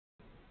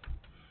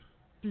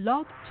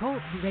Blog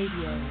Talk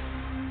Radio.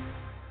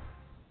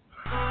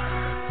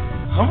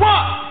 A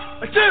one,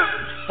 a two,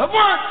 a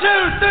 1,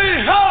 2,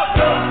 3, hold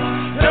up,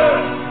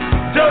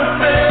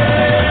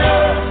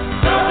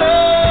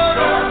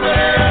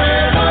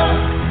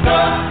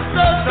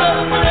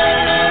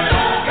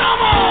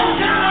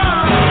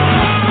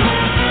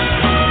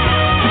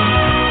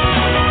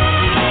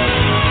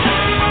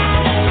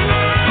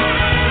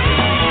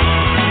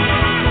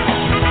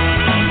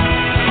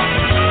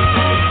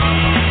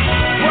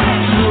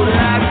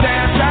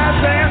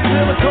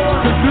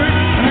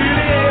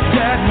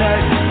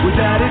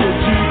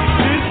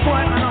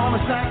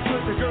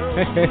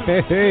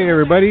 Hey,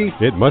 everybody.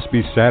 It must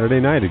be Saturday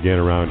night again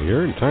around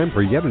here, and time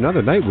for yet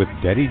another night with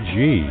Daddy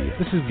G.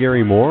 This is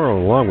Gary Moore,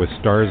 along with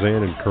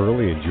Starzan and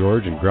Curly and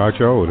George and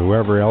Grotto and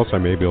whoever else I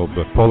may be able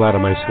to pull out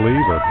of my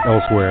sleeve or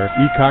elsewhere.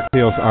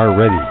 E-cocktails are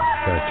ready.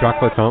 The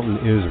chocolate fountain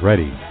is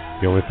ready.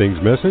 The only things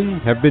missing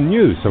have been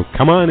used, so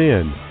come on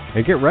in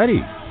and get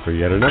ready for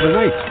yet another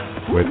night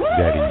with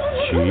Daddy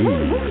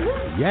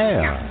G.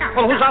 Yeah.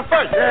 Well, who's on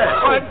first?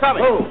 Yeah. Go ahead and tell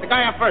me. Who? The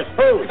guy on first.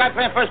 Who? The guy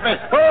playing first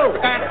base. Who? The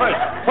guy on first.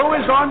 Who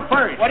is on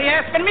first? What are you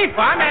asking me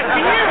for? I'm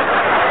asking you.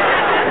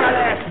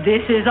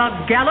 This is a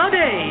gala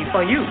day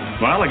for you.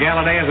 Well, a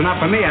gala day is enough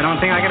for me. I don't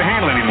think I can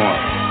handle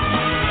anymore.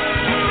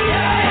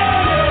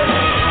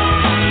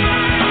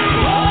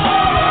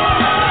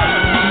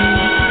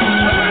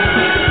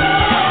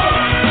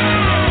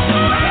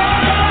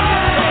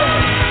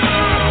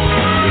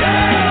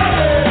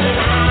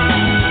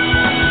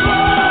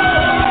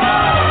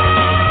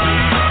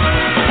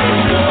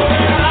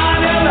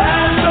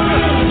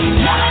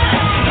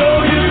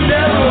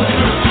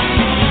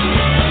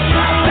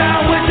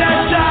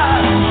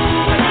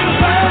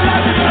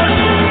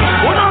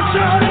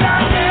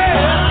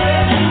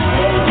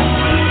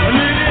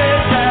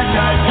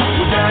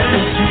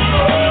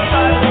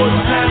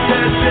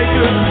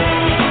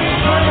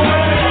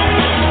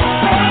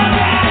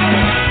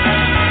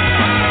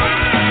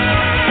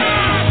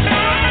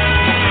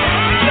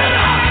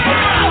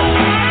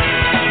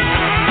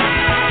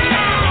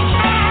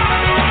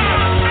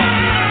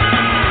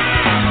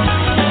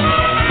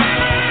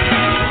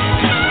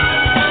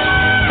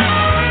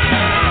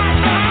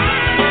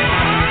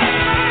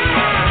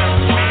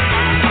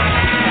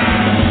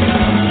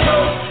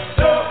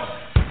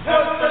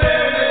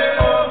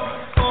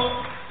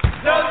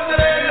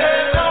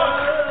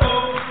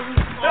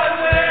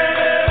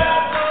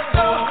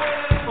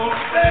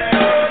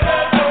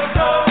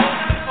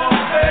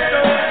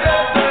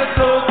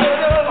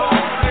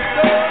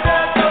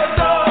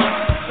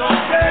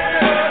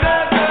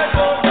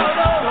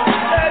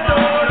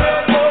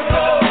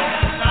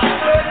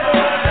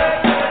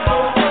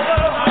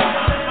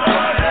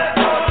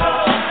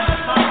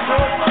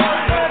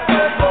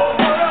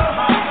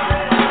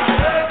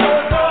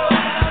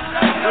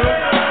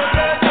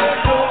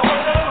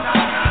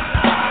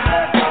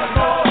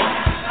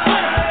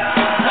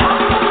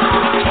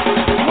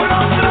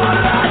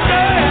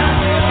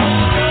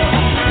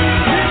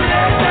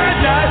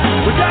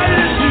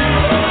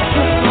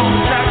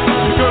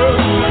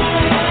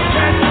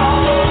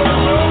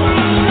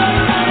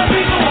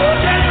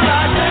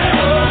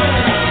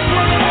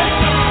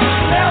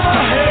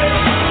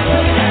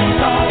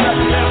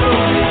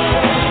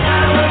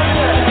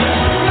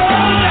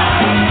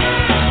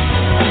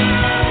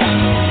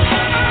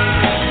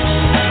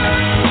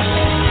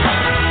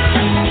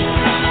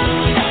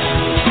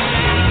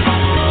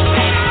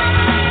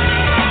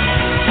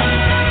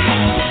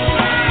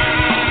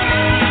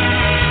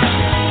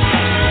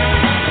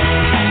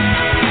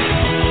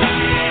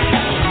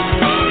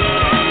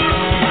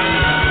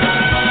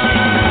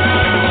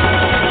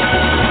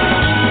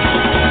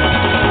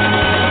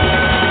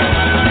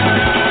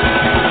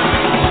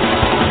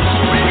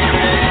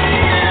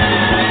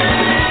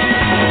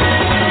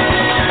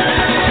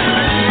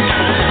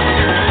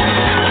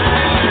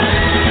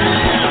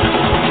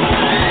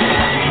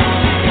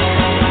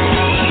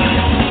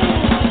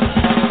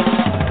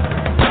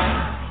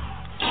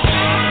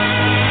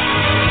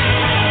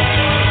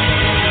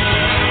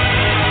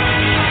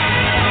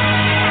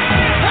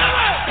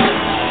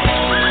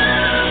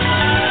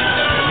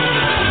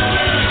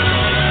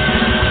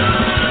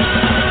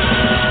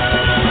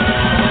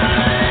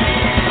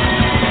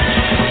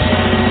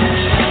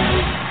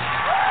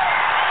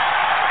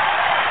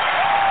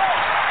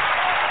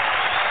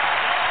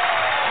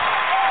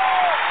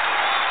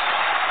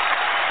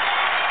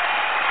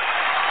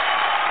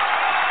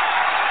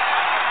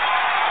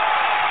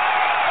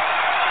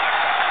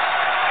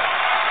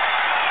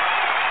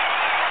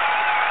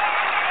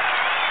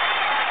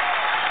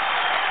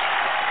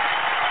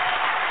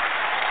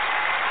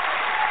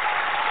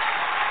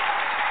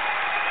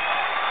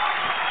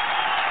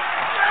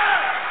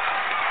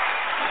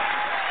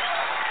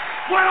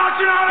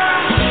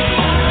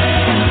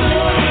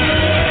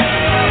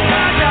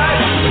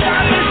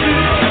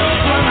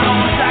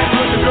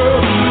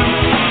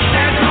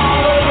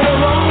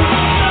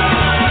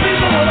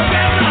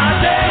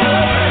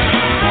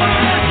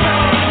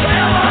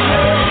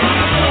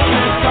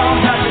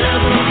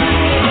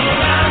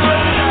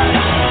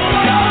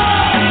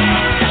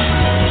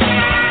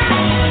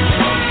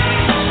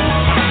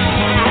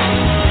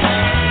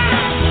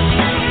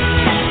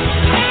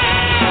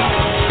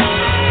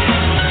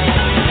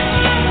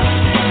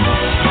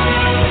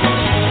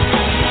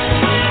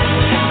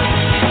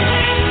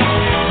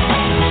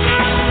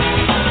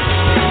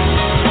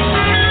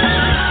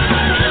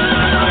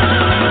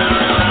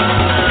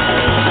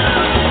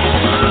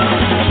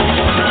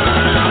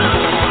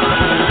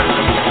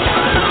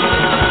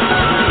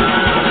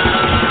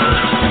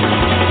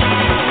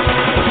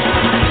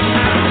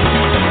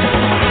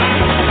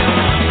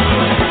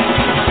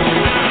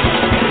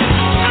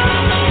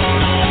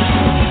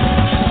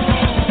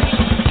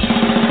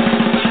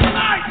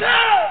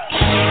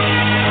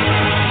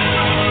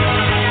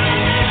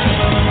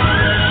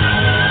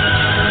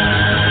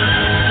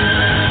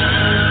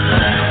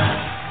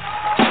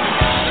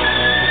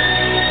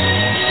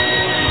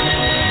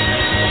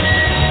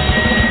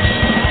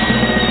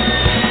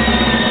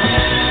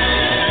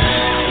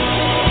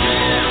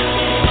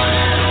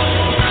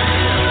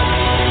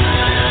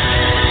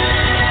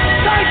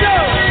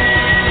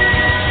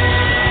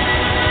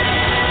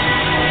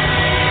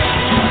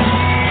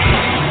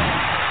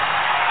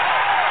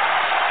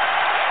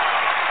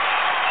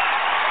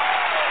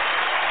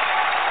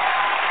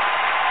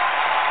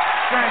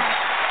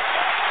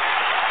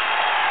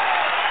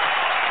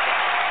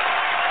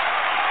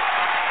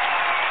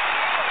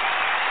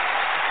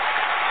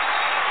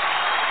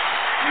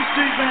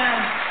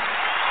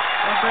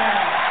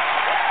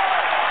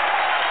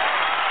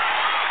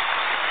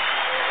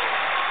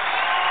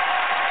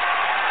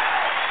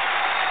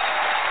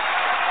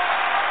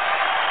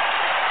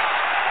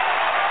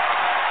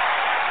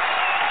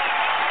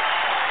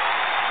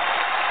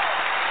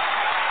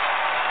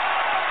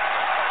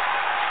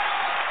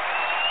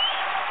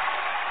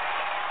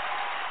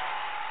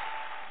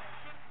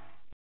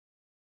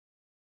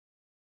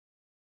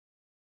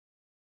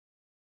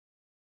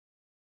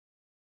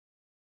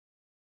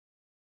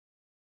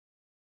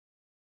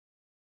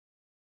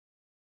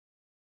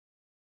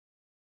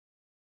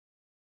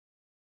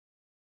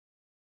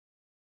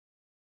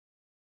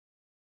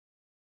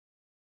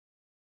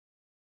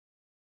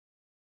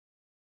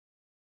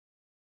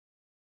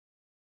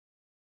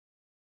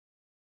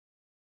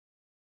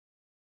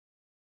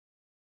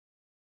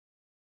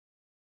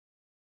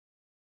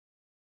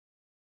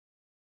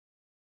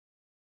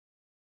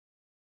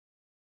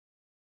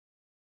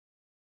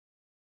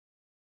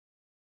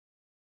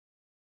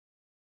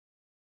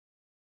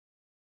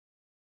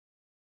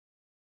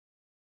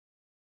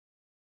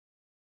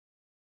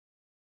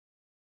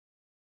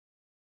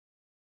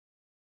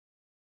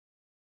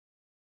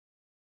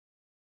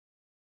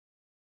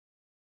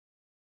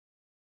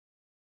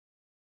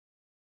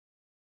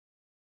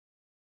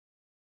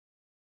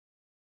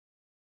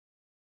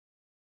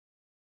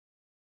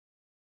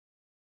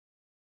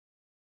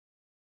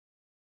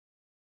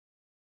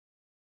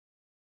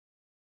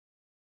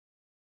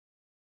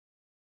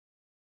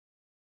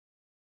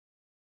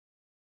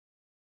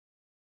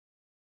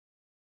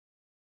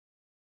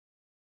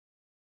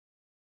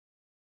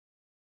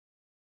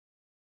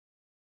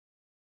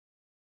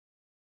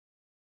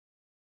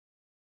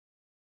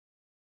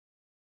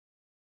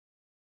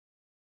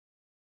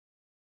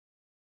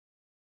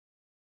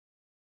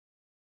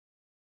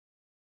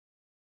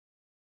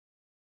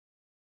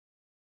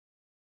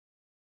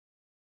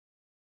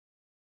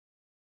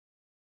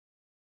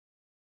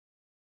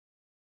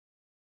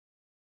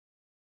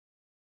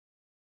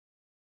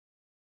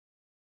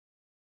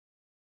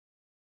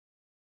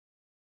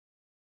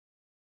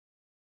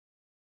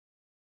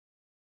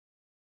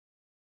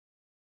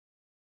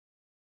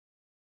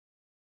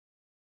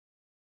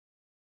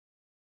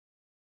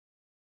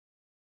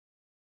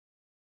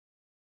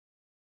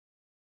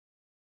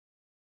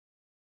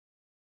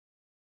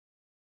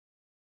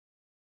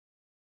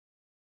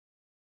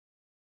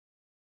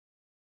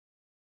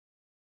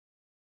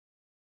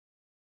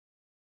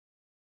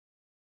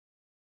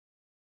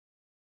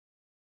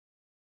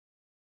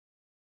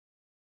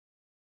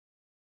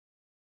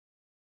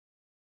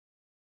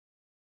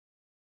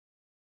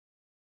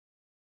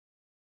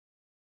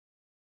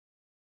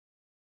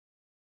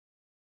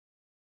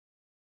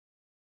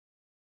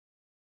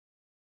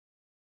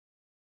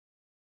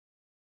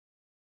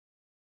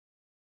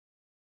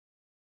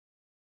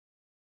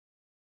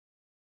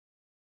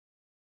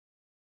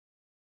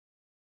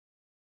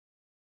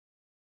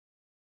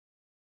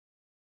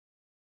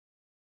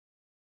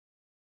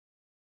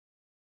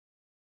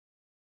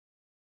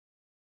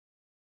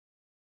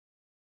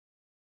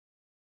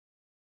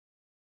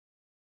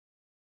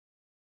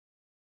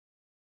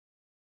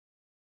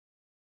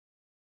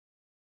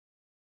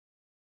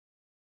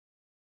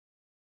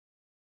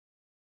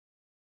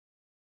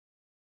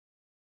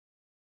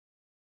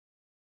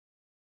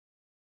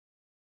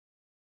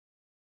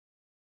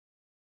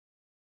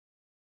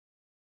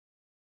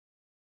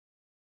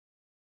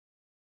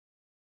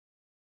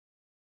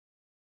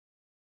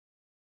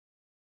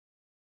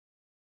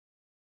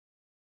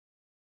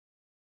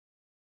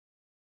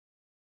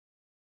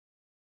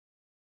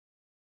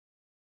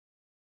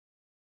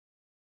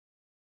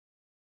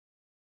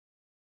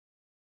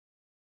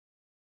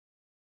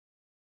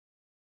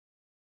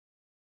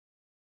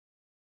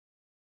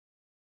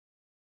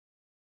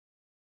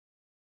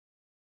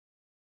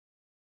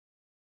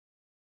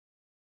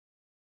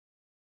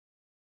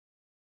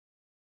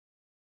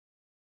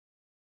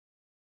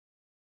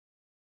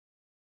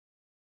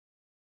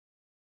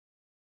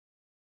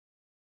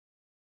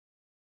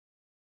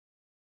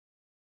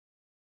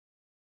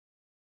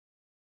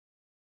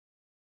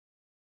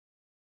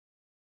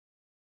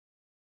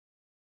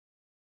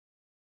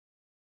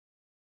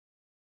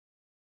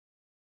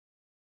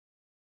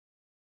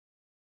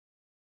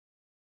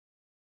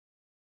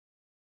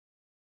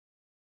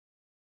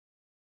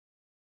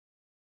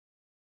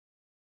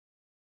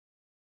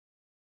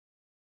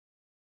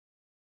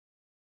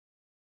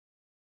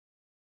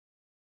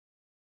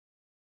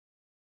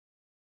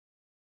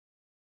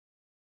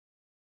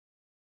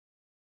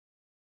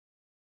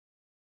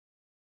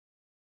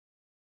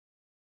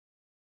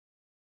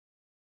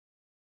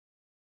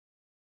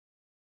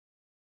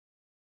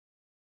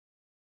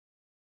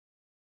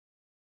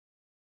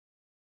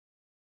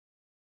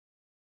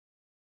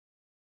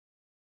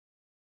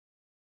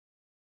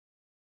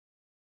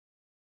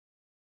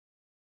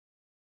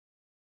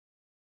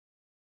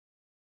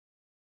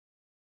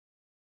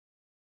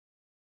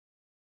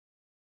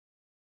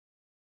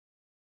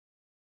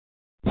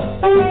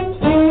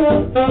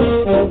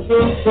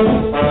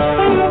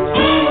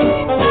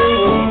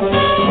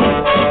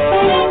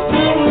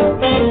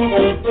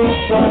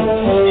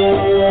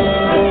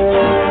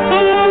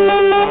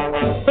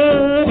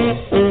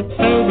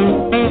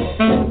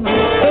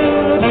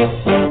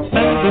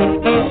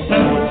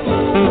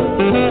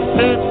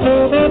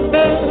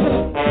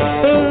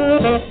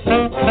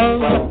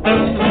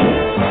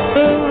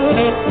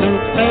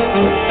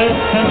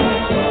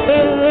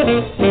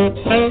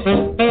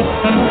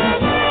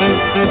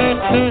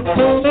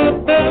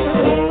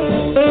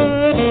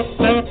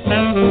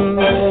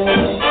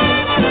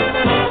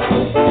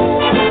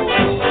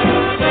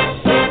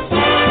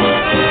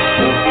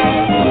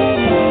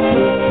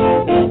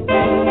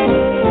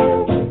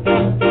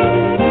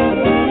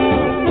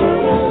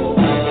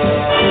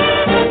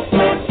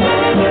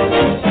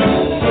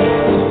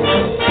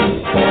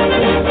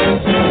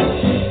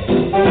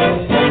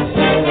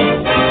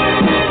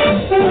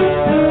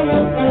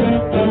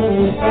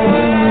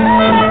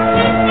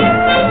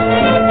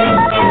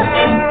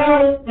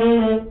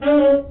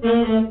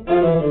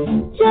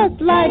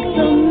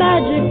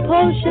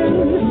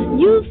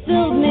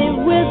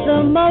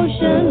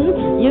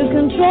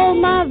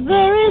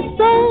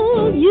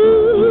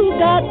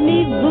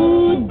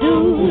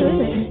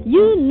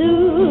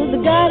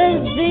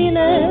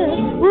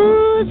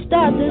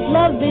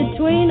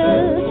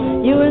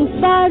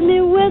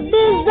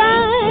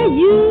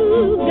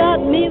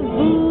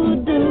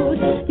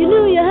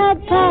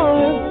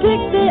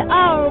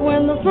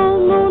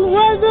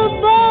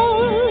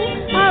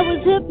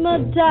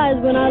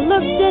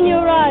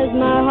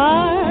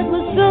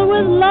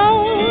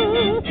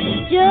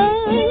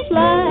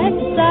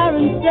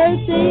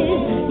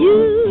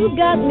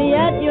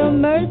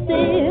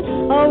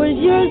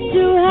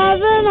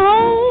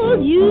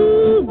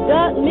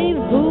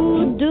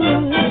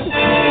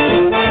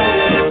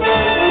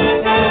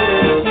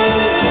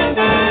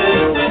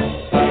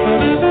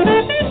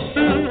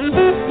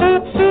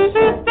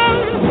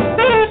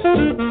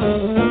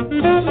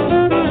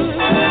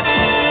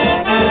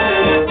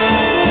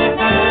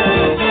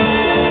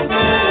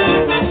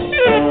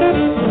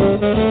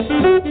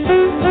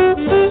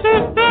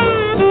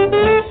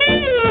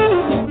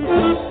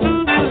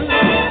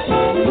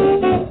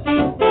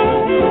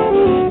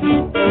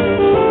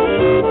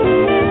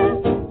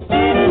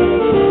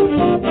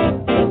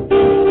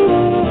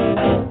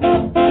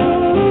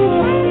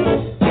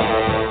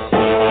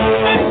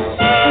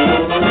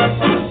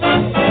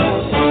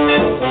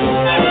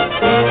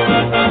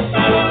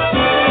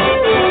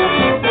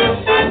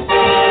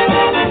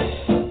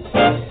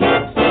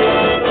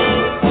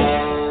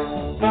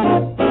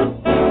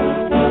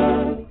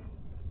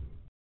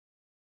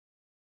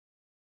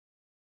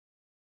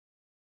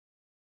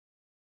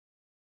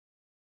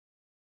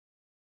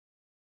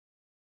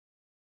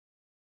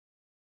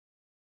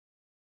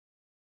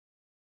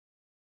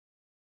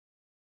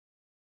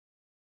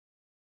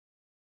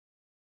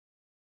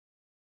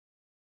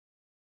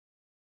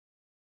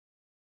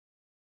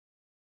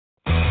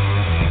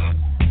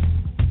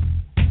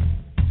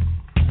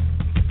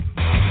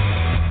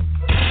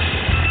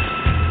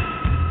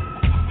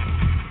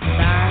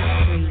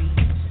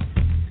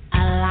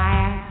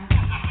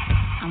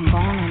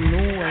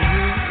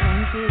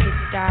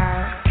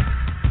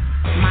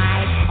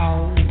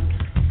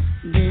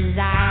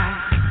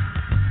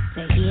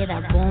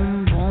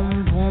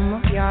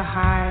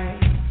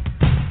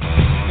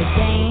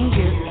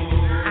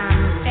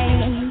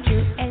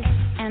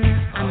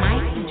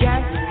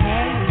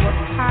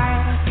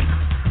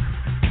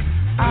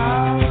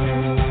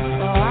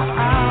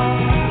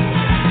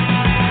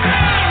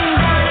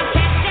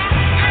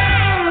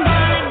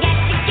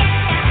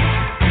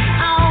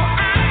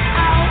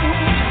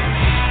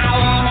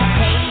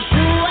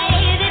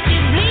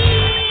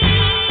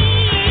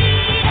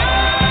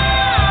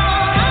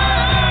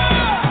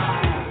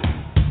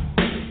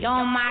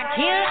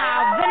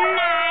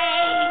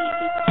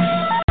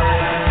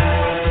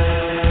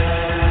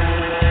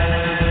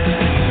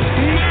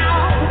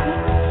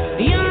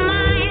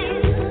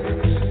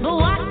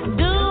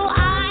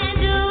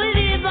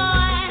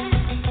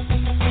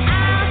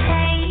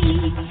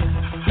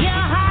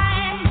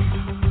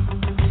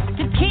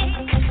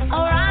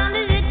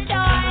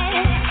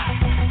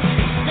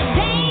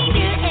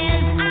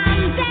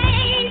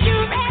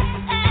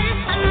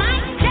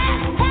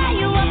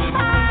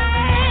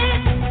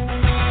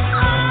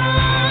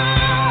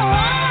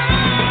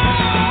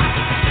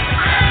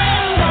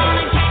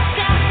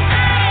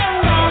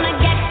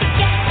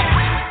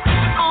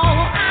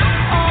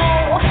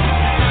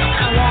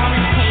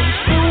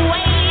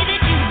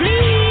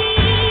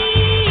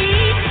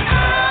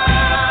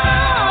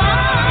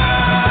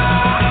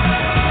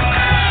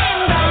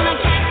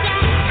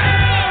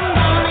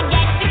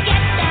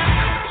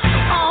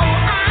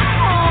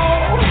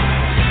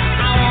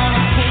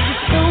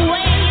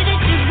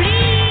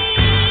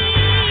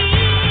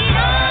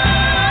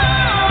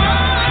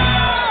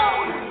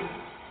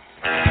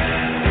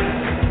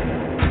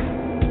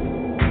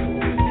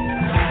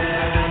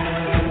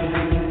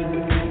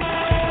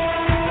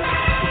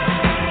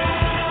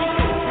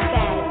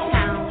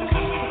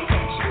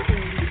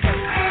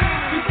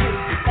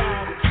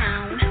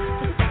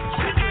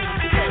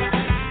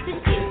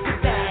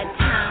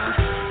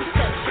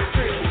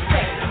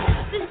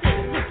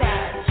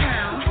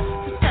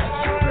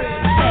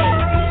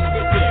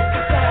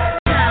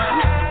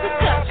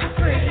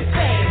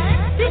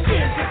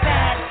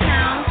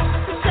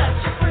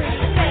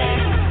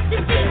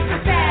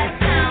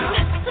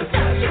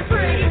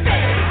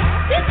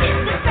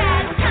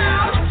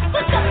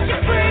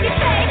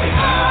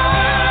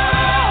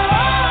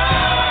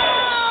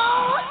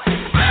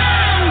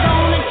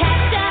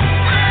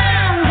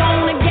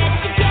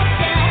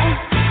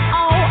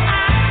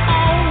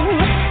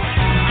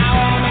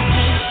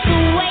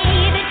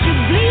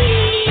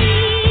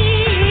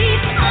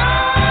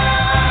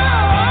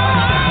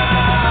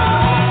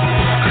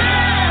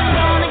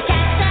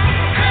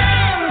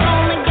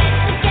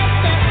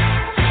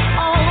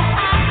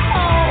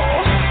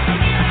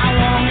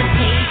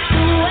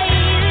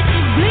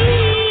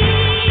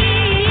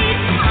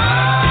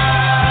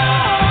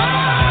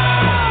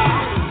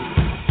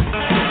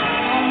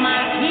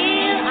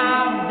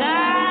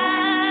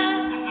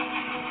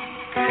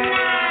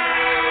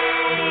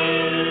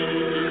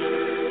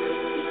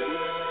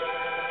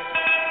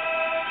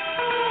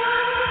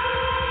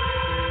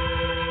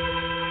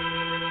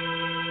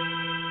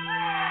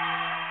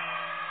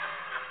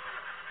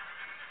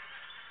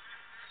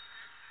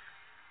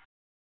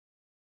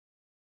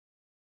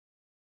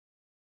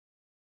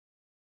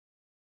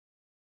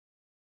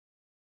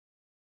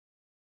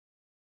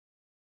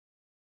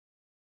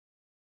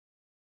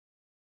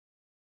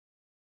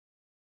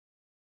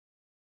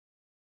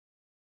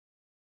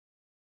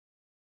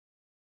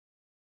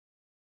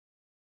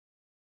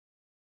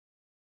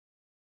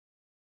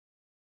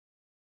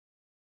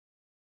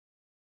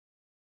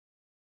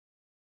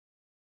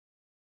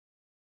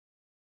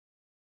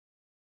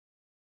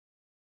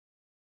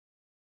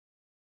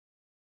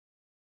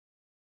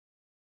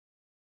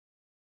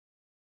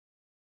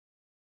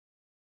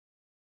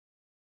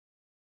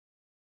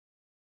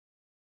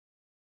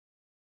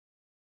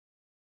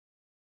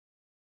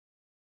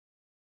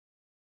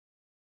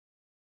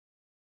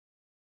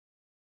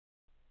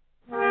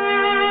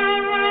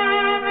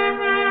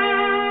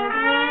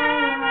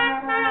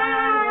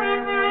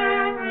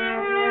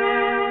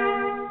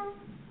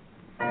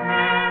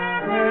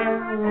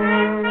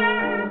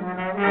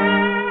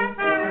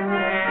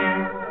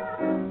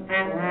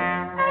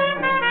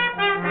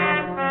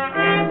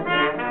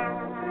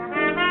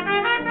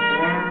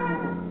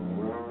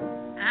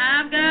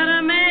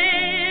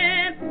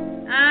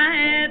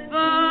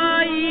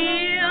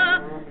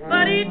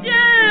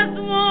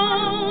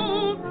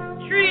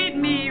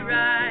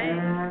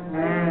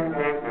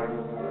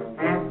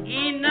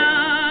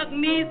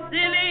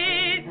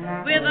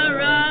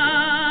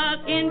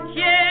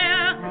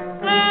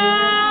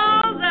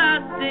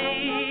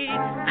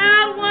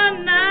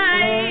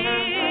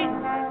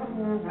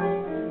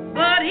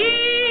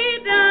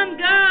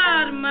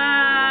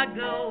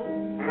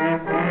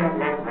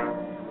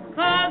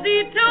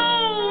 he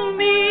told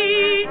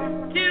me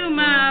to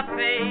my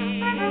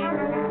face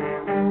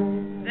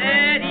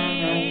that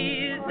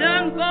he's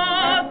done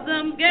bought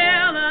some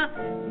gal a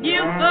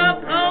new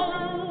fur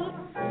coat,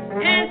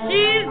 and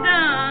she's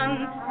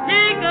done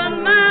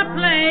taken my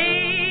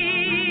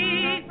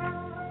place.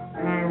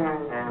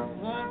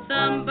 Won't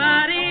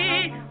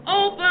somebody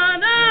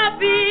open up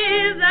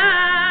his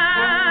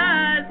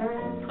eyes,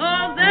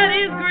 'cause that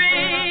is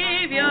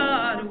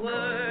graveyard work.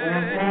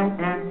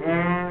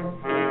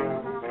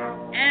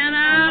 And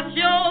I'll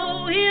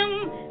show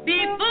him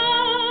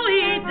before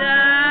he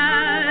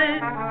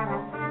dies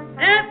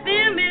that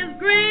them is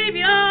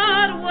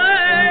graveyard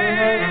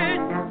work.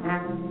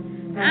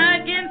 I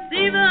can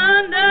see the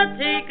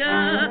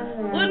undertaker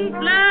putting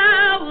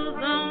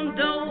flowers on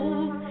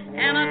doors,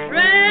 and a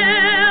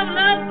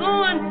traveler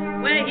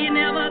going where he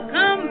never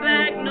come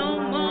back no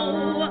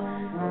more.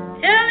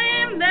 Tell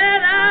him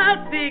that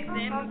I'll fix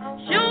him,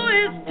 sure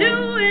it's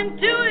 2 and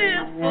 2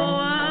 is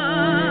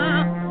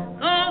 4,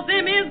 'cause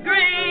them is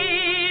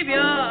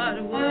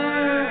graveyard work.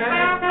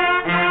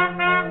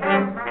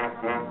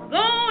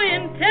 Go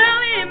and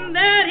tell him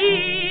that he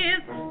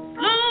is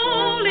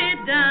slowly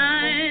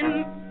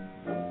dying,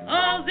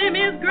 'cause them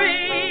is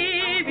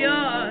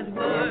graveyard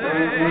work.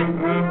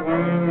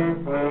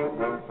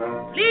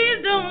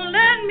 Please don't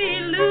let me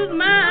lose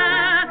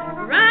my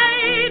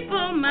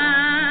rightful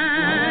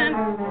mind,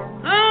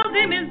 'cause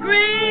them is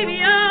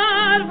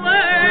graveyard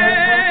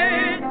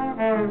work.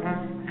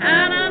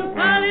 I done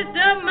polished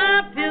up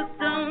my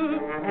pistol,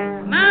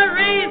 my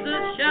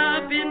razor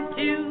sharpened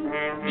too.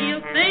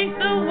 He'll think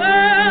the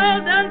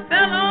world done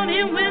fell on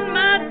him when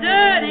my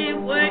dirty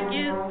work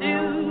is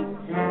through.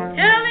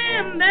 Tell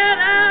him that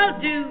I'll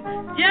do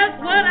just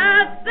what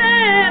I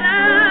said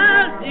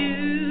I'll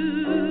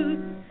do,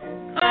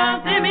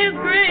 'cause them is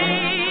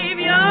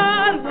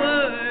graveyard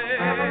work.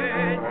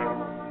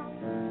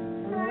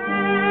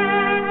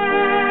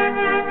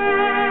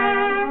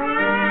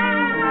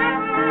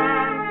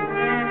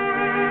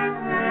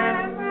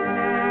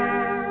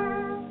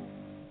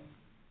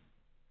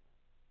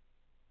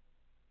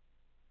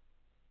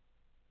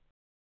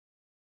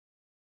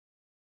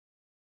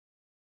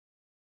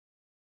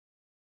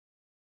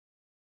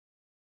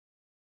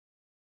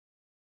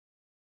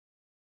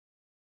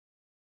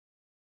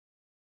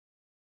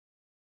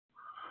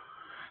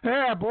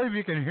 Hey, I believe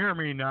you can hear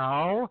me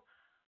now.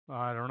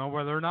 I don't know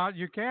whether or not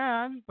you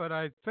can, but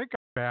I think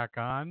I'm back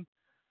on.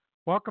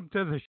 Welcome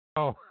to the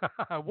show.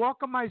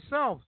 Welcome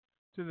myself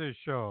to this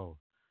show.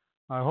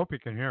 I hope you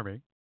can hear me.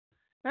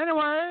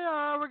 Anyway,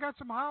 we got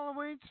some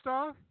Halloween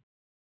stuff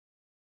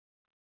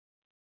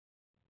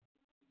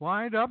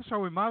lined up, so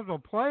we might as well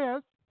play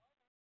it,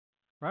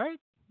 right?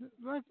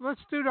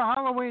 Let's do the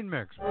Halloween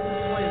mix. We'll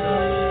just play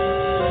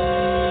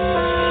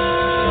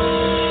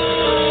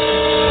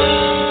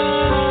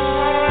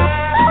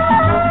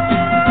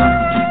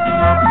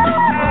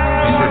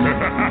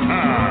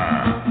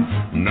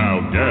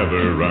Now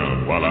gather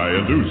round while I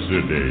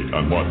elucidate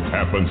on what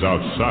happens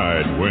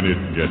outside when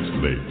it gets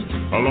late.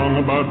 Along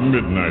about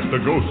midnight, the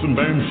ghosts and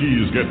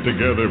banshees get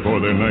together for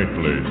their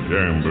nightly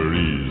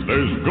jamborees.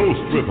 There's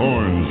ghosts with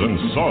horns and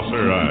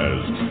saucer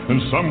eyes,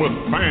 and some with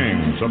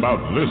fangs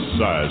about this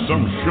size.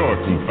 Some short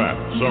and fat,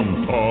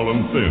 some tall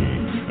and thin,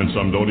 and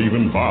some don't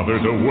even bother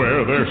to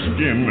wear their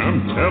skin.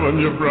 I'm telling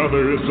you,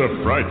 brother, it's a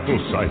frightful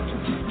sight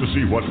to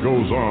see what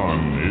goes on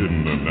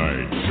in the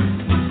night.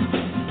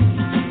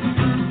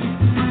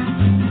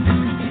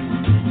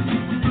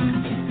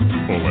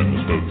 When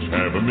the spooks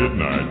have a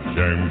midnight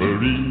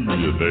jamboree,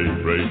 they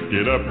break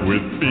it up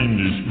with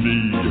fiendish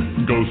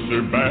glee. Ghosts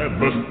are bad,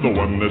 but the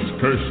one that's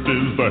cursed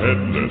is the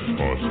headless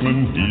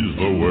horseman. He's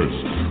the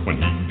worst. When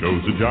he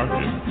goes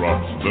a-jogging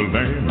across the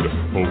land,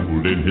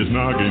 holding his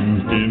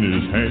noggin in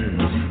his hand,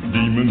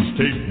 demons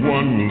take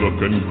one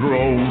look and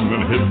groan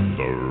and hit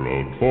the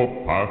road for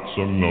parts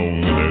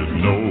unknown. There's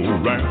no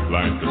rat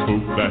like the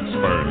spook that's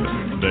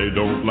burned. They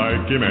don't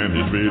like him and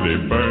he's really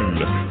burned.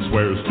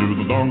 Swears to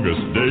the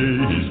longest day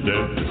he's dead,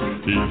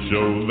 he'll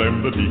show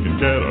them that he can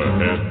get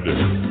ahead.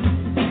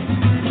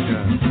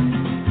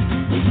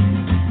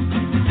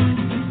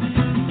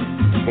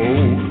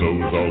 Oh,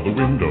 close all the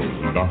windows,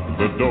 lock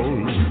the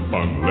doors.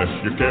 Unless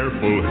you're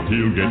careful,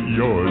 he'll get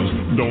yours.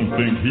 Don't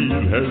think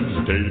he'll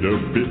hesitate a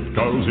bit,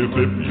 'cause he'll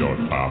flip your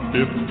top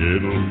if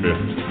it'll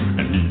fit.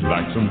 And he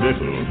likes 'em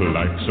little,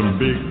 likes 'em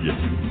big,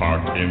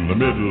 part in the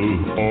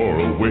middle or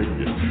a wig,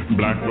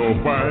 black or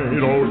white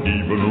or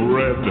even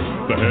red.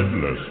 The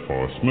headless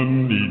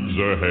horseman needs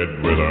a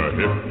head with a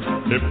hip,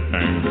 hip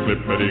and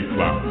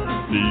clippity-clop.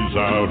 He's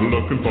out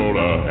looking for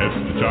a head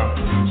to chop,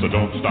 so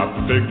don't stop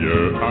to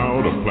figure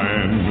out a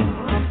plan.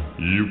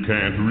 You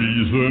can't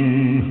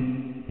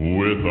reason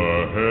with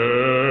a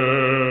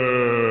headless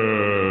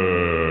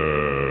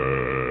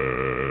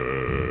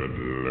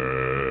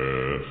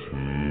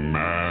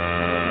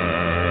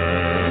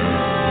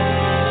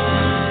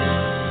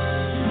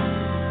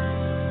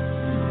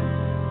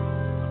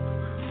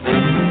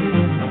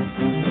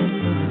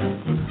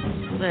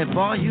Say,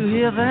 boy, you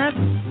hear that?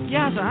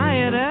 Yes, I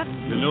hear that.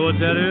 You know what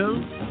that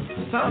is?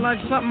 Sounds like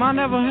something I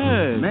never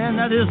heard. Man,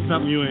 that is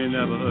something you ain't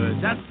never heard.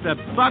 That's the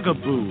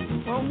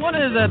bugaboo. Well, what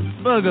is that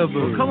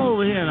bugaboo? Well, come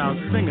over here and I'll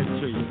sing it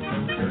to you.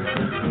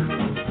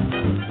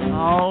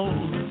 Oh,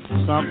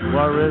 something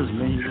worries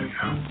me.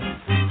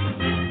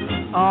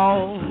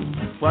 Oh,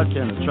 what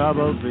can the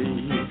trouble be?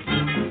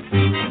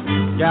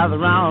 Gather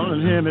round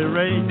and hear me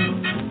rave.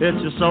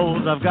 It's your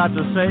souls I've got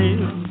to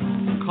save.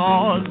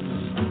 Cause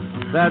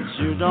that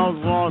you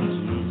don't want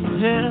to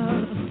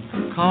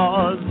hear.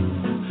 Cause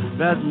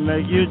that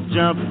make you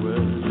jump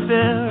with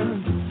fear.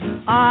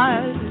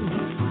 I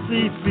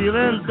see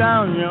feelings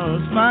down your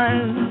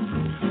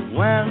spine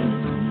when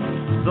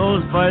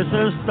those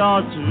voices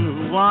start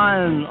to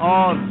whine.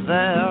 Oh,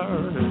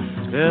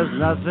 there's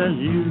nothing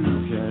you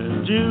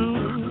can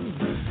do.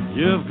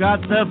 You've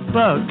got the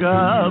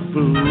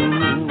bugaboo.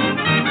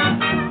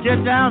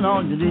 Get down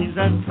on your knees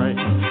and pray.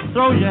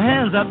 Throw your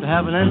hands up to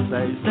heaven and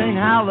say, sing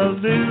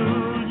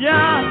hallelujah.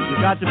 You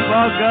got the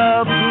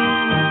bugaboo.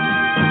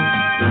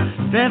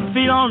 10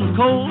 feet on the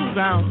cold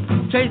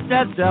ground. Chase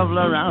that devil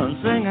around.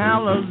 Sing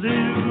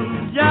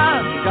hallelujah.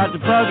 You got the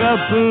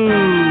bugaboo.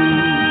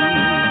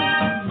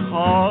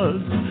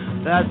 Cause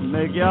that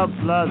make your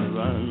blood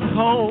run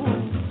cold.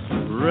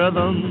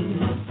 Rhythm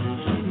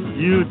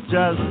you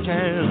just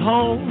can't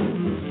hold.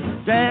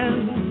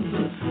 Dance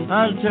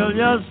until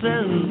your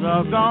sins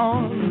are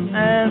gone.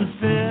 And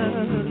fear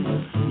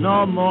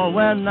no more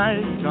when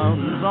night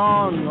comes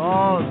on.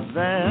 Oh,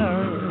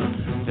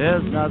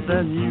 there's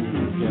nothing you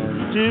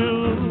can do.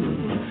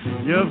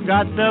 You've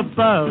got the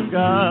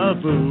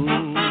bugaboo.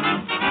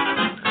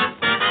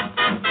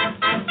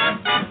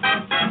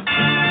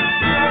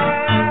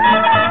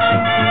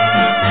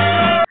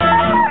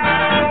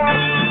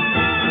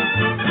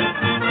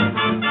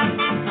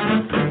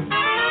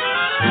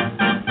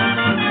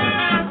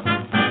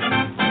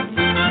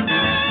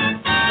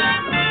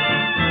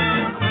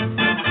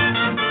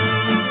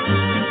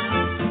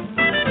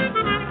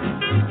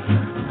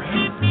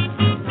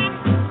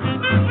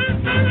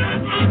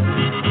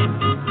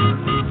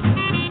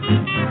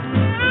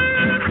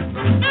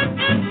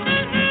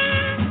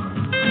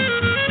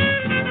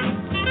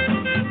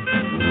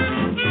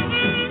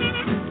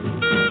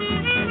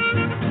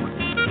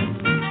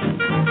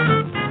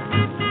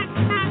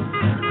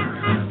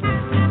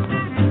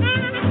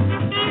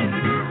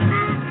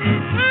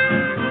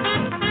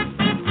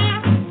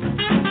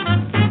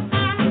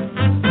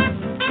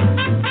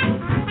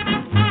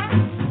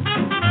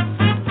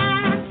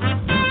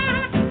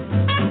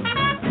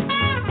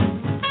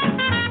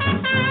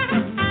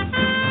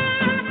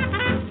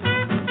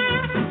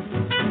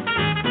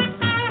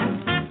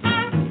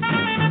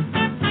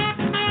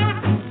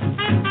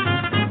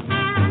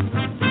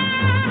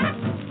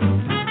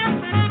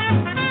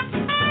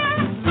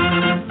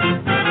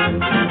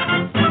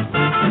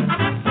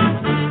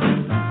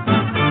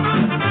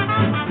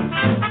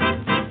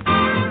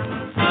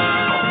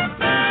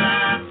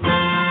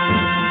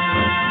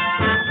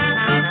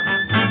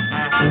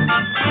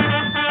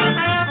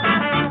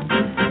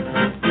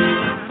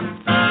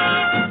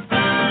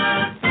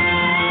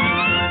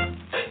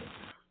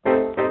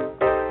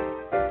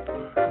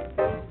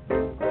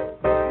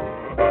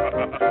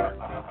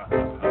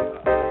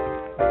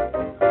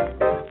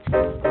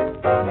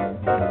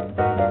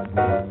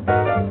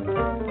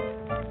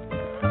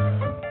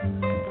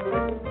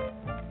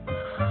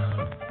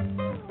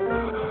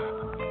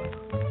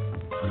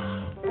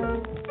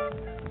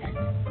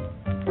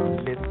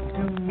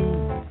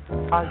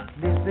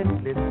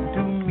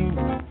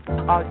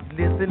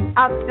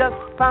 I've just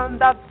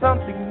found out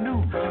something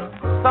new,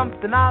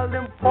 something I'll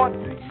impart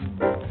to you,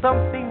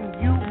 something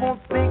you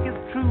won't think is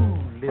true.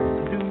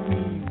 Listen to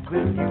me,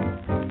 will you?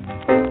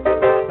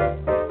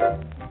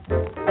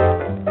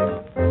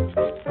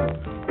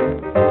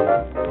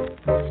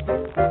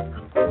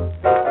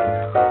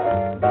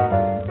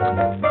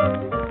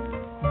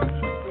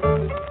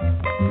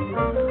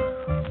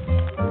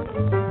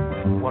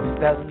 Once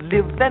there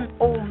lived an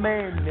old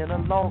man in a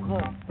log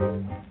hut,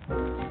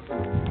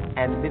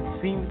 and it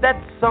seems that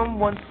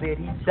someone said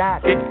he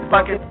died. Kick the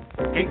bucket,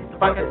 kick the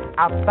bucket.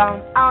 I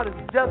found out it's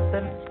just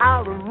an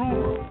outer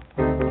rumor.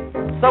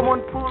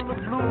 Someone pulled the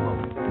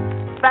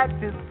bloomer.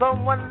 Fact is,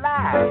 someone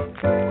lied.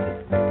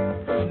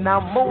 Now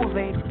Mose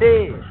ain't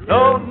dead.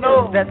 No,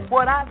 no. That's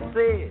what I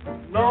said.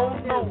 No,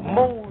 no.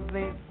 Mose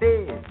ain't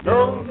dead.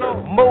 No,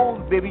 no.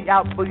 Mose, baby,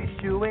 out but he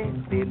sure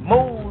ain't dead.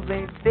 Mose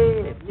ain't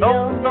dead.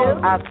 No, no.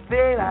 I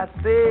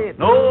said.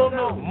 No,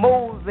 no.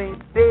 Mose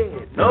ain't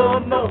dead. No,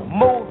 no.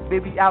 Mose,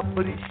 baby, out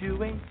but he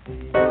sure ain't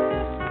dead.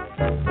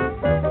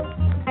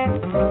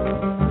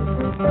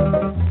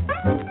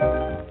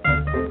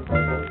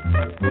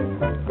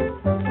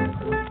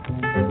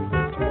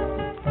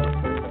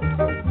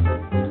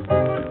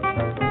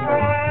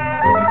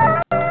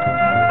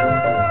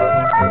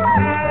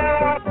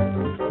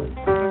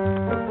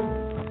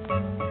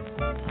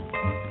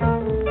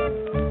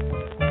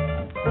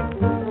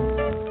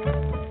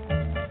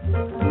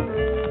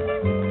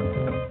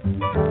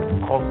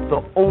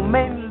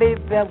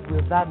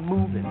 Without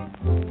moving,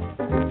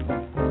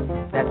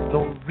 that's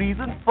no reason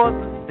reason for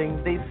the things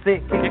they say.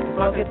 Kick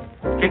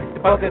the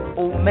bucket,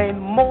 old man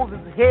Moses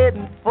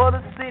heading for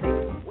the city.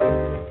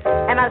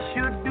 And I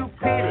sure do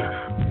pity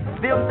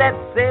them that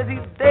says he's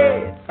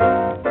dead.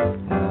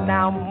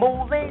 Now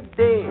Moses ain't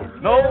dead.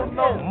 No,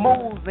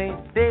 Moses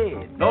ain't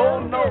dead. No,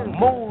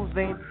 Moses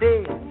ain't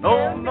dead.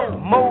 No,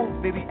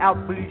 Moses baby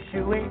out, but he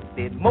sure ain't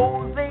dead.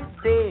 Moses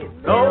ain't dead.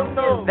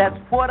 No, that's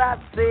what I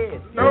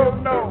said. No,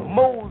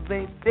 Moses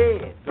ain't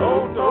dead.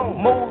 No,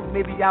 Moses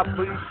maybe out,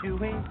 but he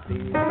sure ain't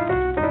dead.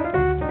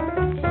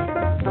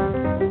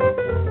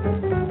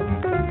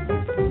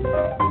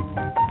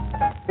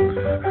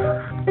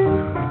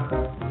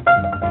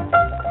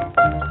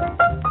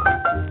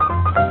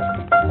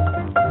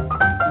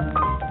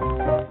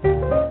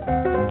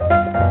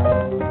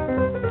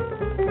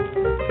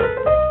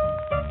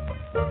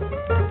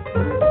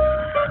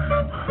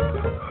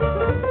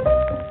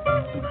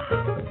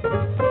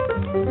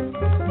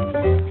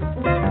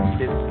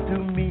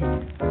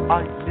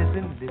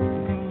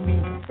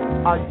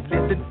 Are you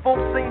listening?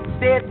 Folks ain't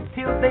dead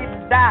until they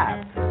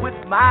die. With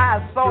my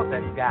eyes saw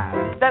that guy.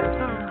 That's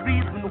the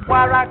reason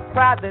why I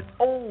cry that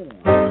old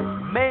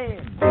man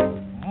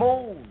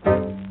Moses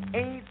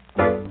ain't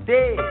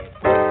dead.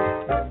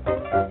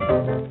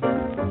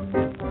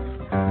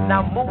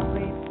 Now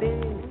Moses ain't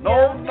dead.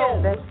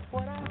 No, that's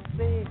what I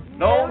said.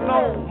 No,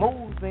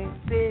 Moses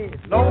ain't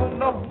dead. No,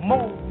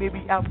 Moses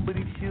maybe out, but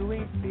he sure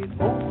ain't dead.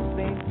 Moses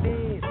ain't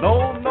dead.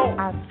 No,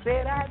 I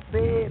said.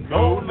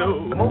 No,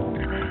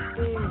 Moses ain't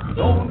dead.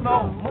 No,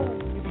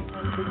 Moses maybe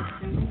out, but he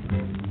sure ain't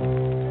dead.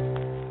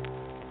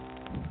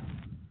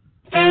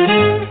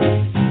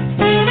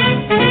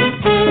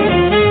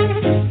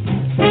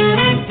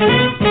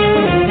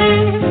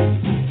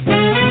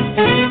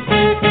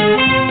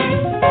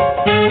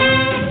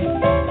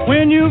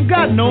 When you've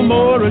got no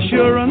more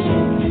assurance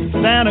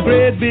than a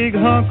great big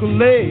hunk of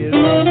lead,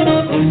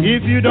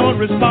 if you don't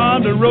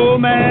respond to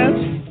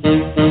romance,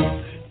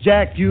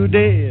 Jack, you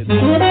dead.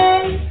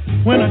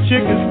 When a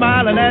chick is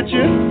smiling at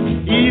you,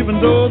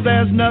 even though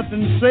there's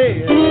nothing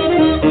said,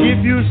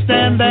 if you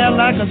stand there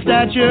like a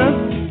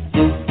statue,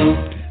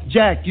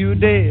 Jack, you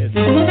dead.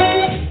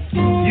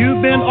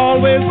 You've been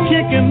always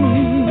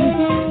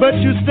kicking, but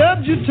you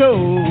stubbed your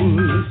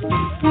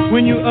toes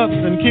when you ups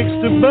and kicks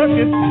the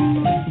bucket,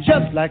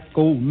 just like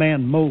old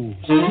man Mose.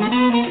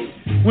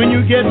 When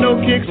you get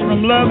no kicks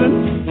from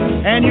loving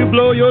and you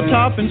blow your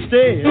top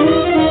instead,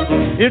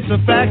 it's a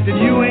fact that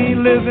you ain't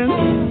living,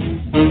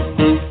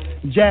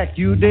 Jack,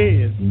 you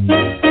dead.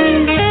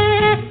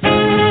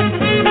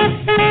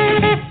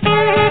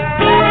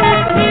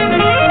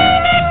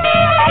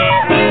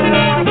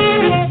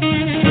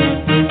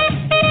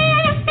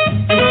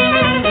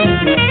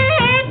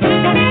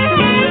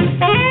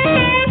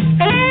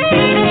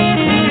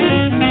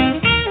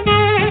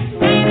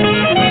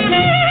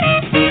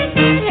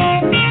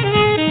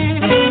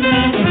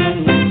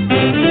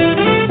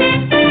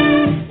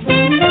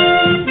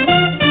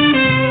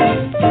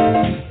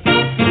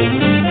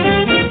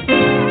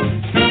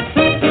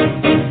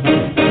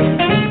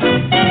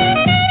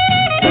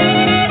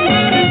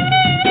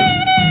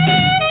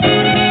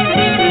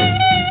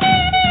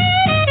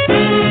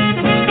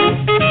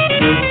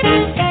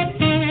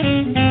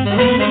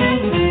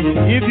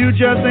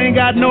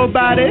 Got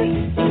nobody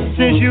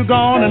since you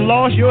gone and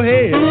lost your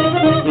head.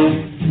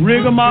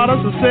 Rigor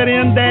mortis will set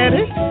in,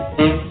 daddy.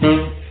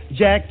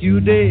 Jack, you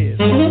dead.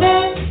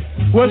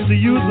 What's the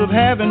use of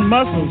having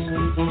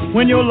muscles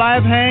when your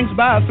life hangs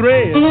by a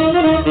thread?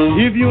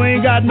 If you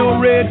ain't got no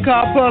red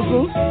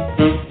corpuscles,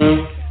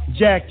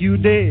 Jack, you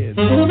dead.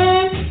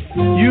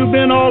 You've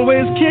been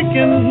always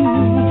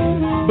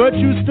kicking, but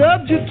you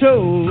stubbed your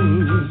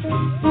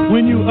toes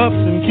when you ups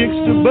and kicks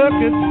the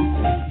bucket,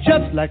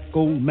 just like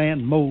old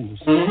man Mose.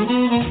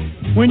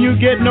 When you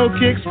get no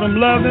kicks from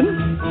loving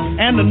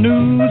and the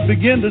news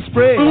begin to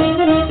spread,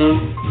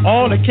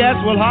 all the cats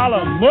will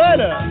holler,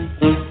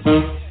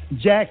 murder,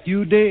 Jack,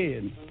 you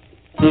dead.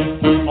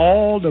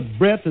 All the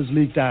breath is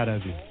leaked out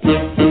of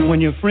you. When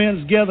your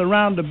friends gather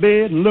around the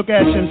bed and look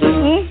at you and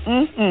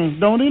say,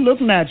 don't he look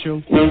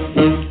natural?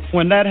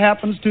 When that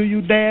happens to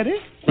you, daddy,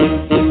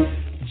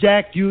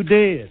 Jack, you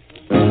dead.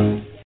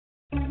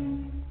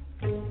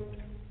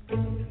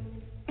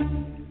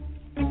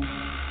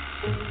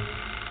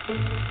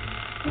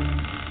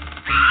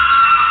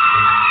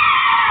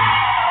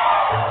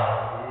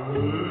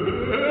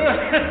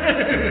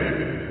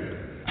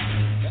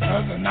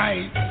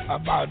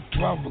 About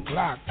 12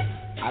 o'clock,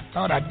 I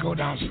thought I'd go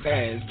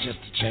downstairs just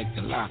to check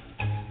the lock.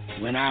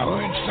 When I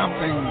heard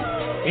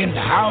something in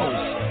the house,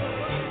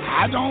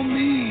 I don't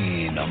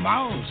mean a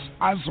mouse.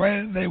 I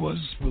swear they was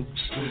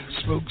spooks,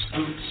 spooks,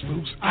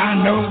 spooks. I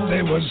know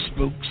they was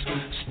spooks,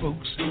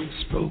 spooks,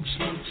 spooks,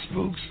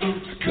 spooks.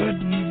 I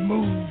couldn't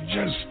move,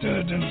 just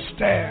stood and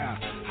stared.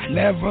 I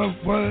never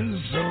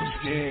was so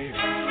scared.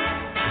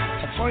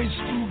 The first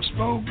spook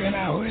spoke and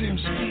I heard him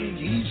speak.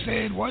 He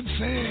said, what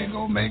say,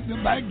 go make the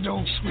back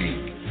door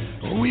squeak.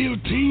 We'll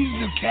tease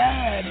the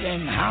cat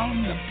and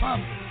hound the pup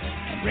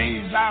and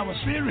raise our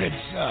spirits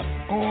up.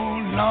 Oh,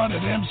 Lord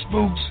of them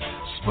spooks,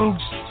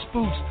 spooks,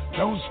 spooks,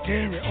 those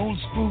scary old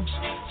spooks,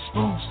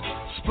 spooks,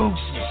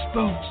 spooks,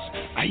 spooks.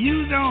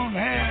 You don't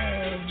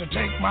have to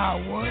take my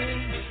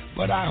word,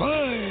 but I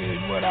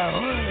heard what I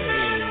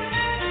heard.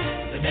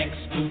 The next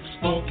spook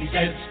spoke, he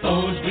said,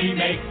 suppose we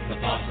make the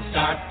faucet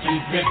start to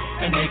drip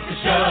and make the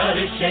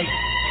shutters shake.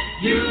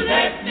 You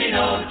let me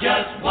know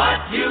just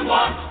what you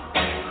want.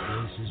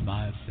 This is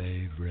my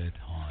favorite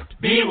haunt.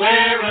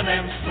 Beware of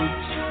them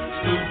spooks,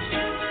 spooks,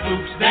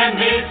 spooks, them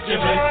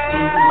mischievous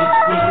spooks,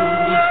 spooks,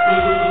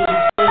 spooks,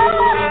 spooks.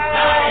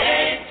 I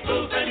ain't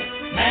spoofing,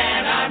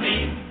 man, I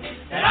mean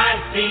that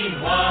I've seen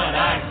what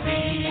I've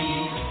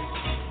seen.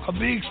 A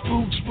big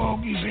spook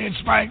spoke, he said,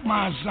 Spike,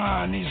 my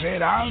son, he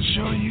said, I'll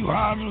show you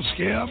how to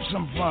scare up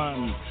some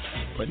fun.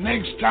 But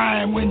next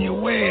time when you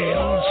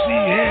wail,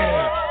 see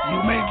here,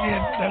 you make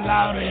it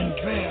loud and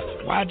clear.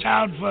 Watch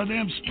out for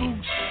them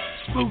spooks,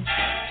 spooks,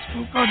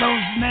 spooks, oh,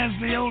 those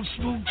nasty old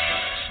spooks,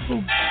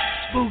 spooks,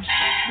 spooks,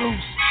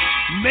 spooks.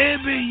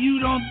 Maybe you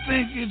don't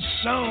think it's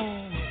so,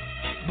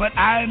 but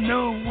I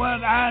know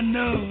what I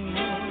know.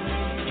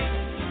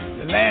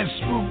 The last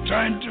spook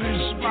turned to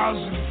his spouse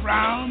and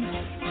frowned,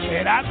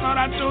 said, I thought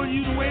I told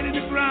you to wait in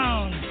the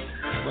ground,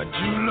 but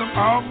you look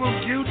awful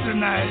cute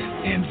tonight.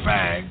 In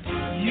fact,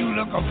 you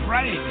look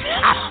afraid.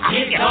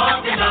 He's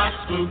talking about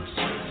spooks,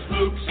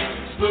 spooks,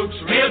 spooks,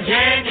 real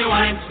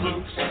genuine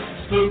spooks,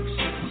 spooks,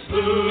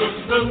 spooks,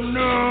 spooks.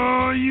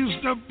 No, you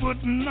stop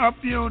putting up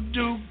your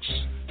dukes.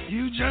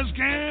 You just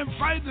can't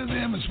fight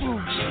them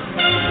spooks.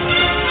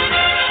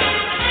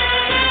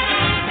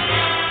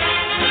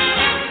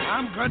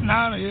 I'm cutting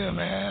out of here,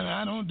 man.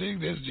 I don't dig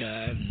this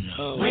job.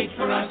 No. Wait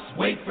for us,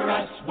 wait for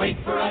us, wait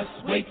for us,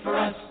 wait for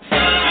us.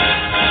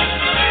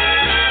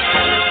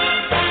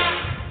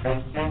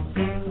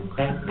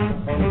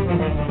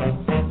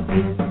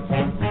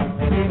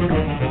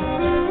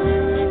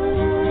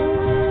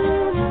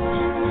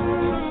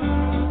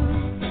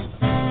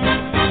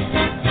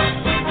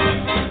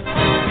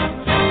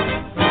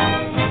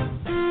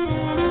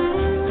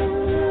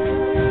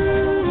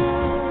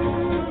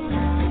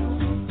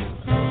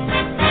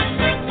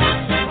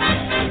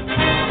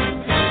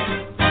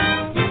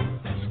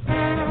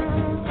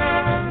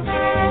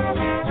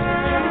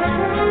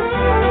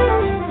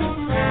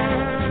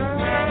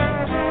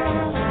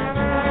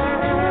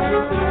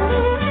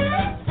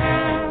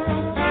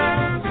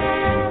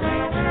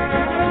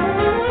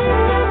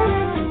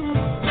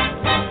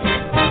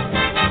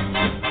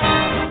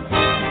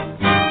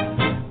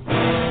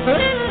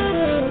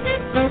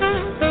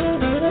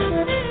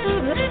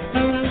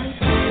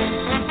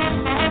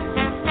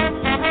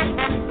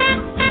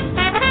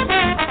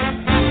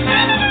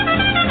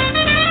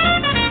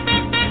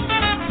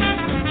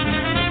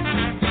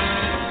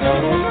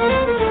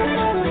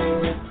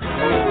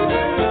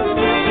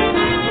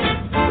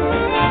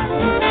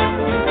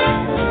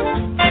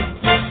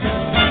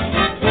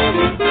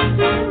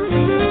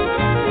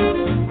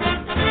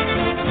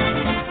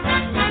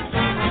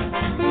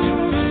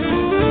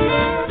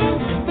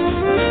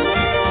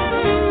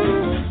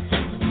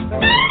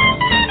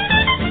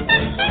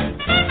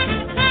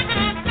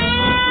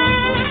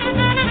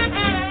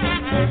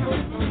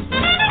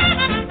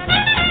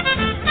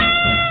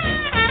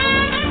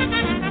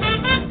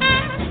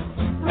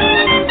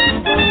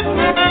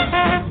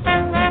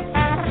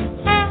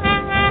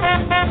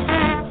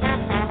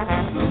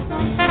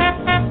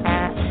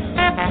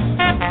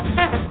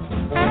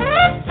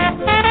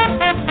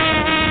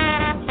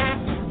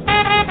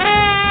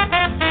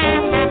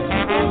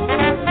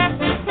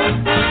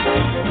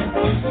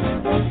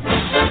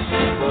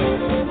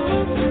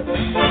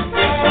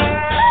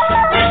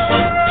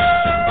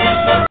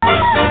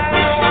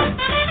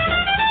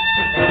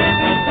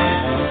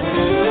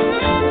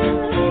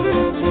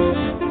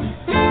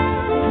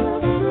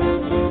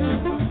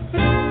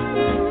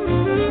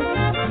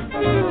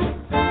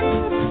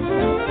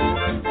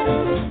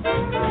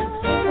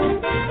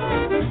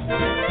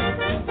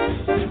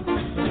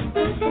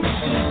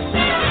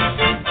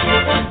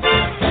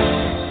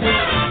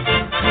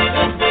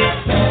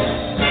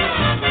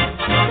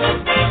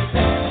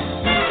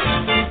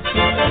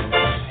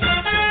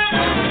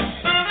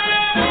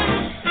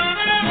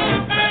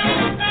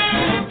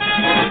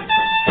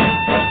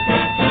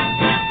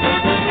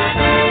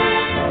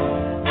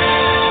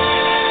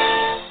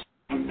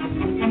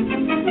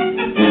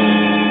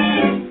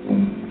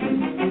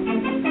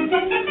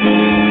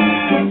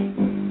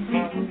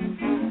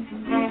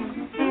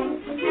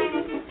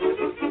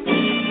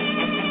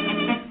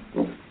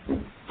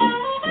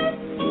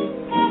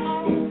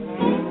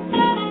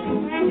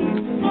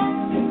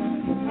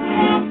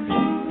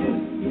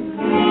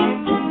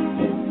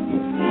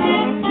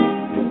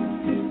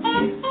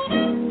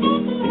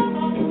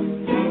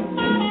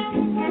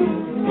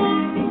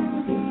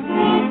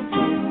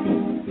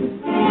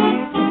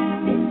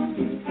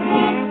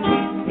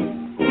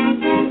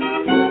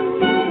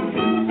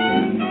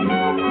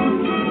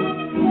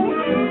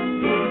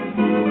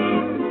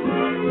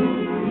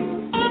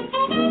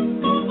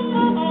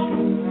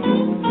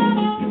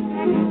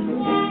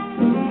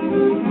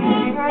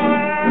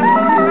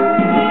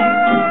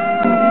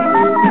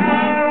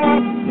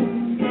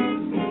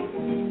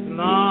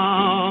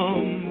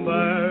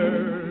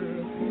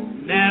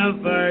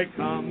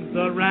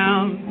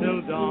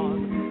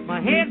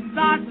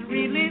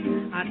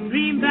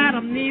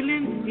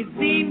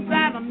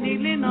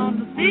 kneeling on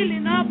the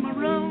ceiling of my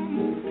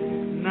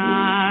room.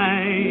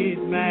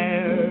 Nightmare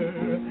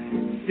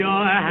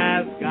sure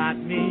has got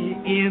me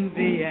in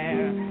the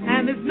air.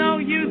 And there's no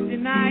use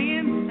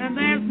denying, and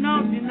there's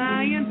no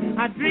denying.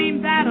 I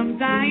dream that I'm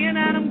dying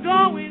and I'm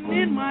going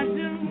in my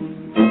doom.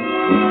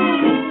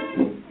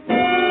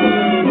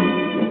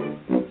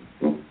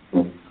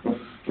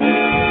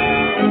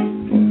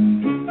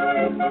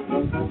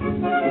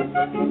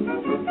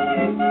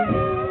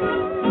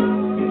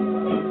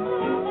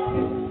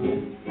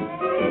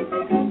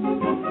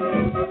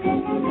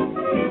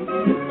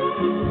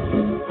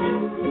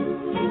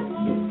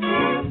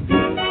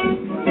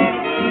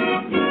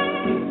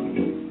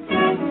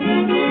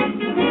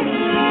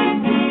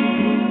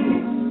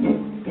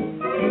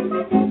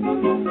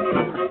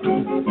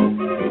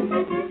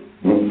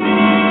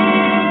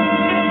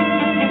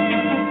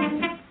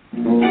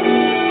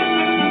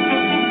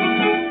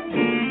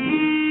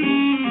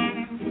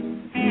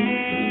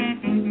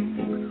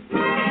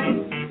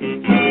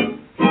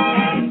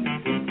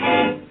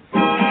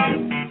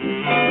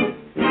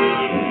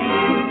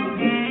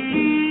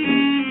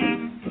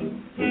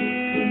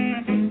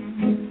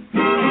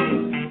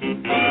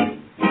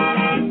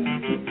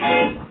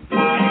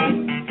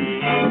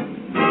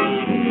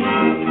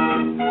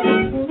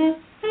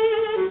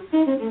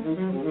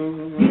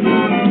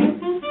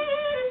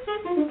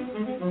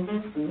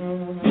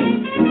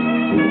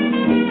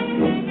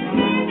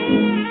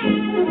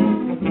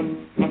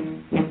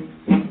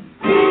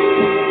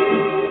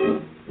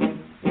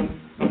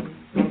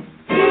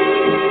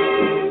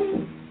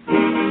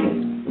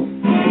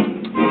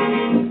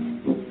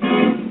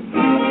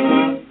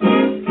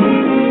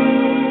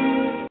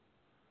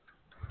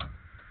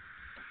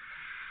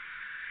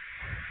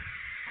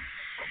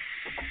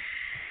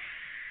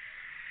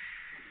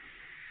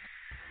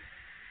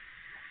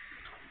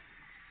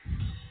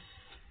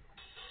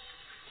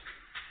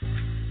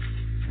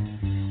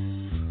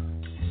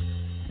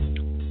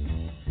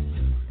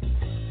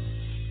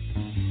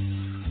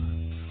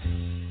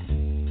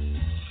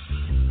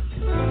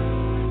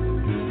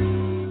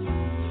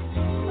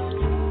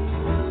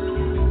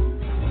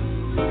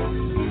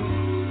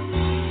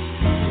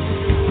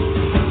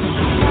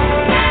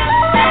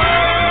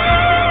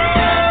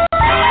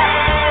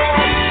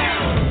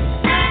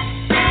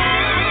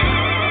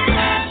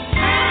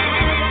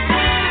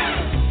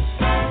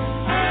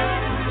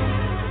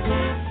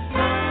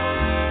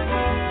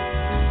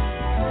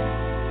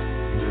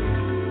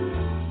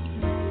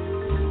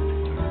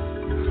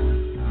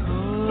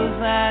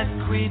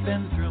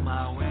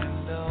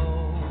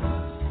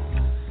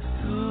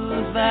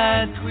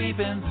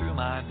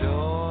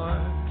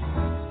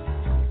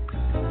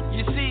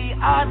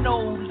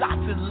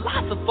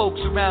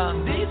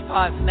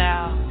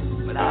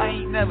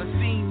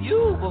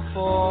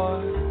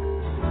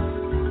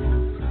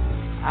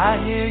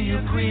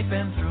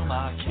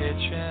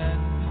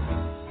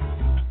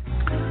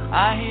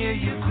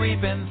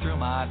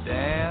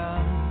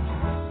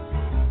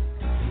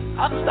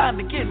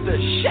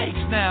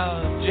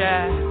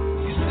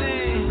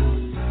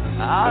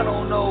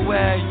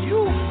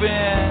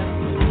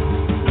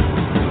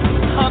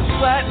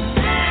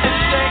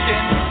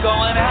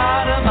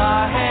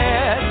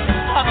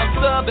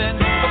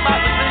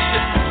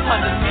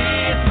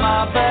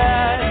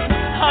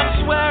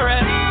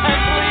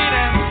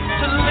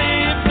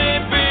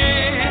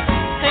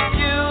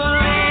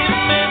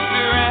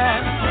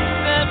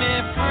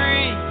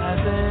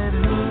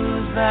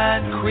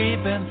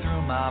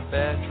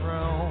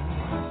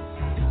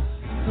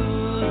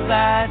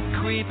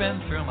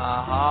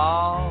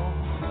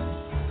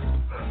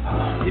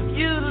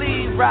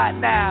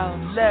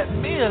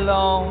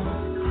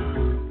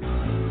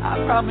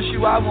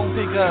 I won't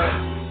pick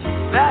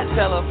up that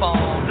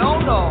telephone. No,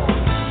 no.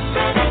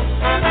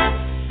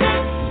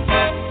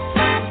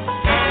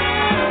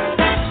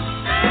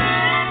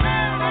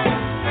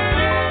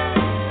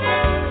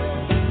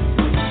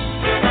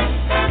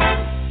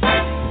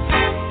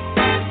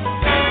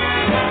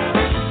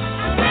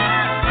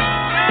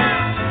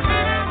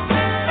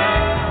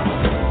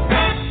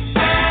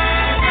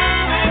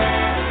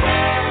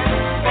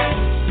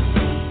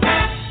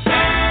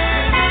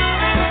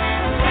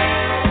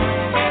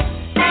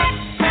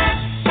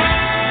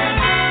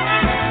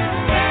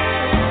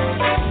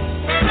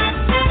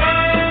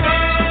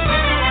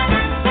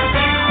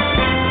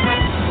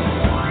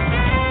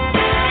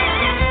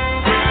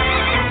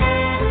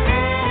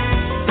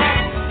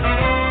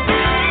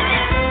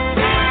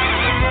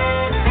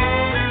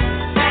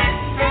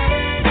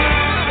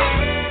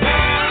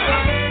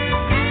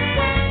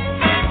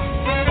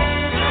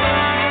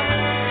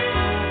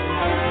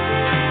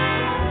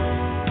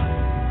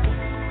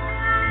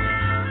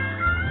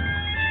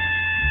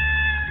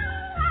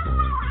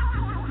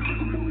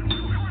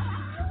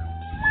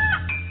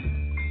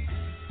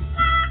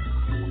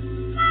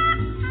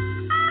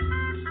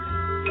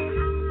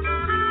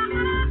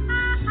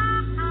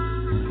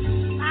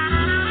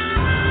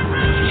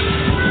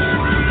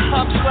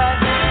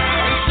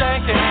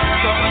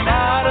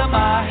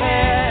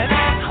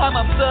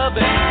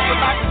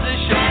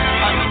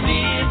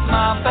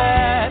 I'm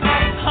bad.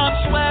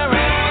 I'm swearing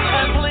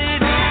and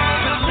pleading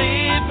to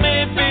leave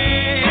me be.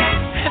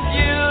 If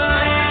you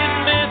leave,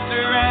 Mr.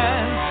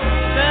 N,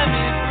 set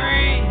me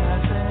free. I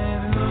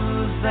said,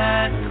 who's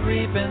that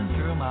creeping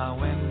through my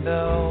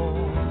window?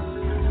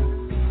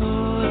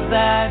 Who's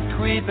that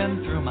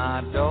creeping through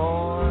my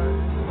door?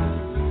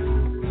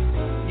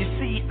 You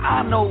see,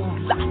 I know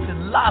lots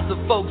and lots of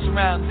folks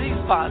around these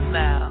parts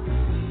now,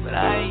 but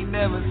I ain't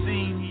never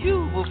seen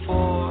you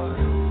before.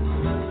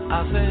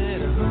 I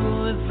said,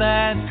 who's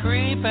that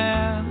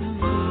creeping?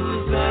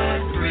 Who's that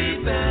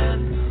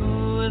creeping?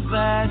 Who's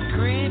that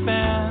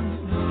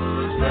creeping?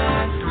 Who's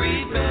that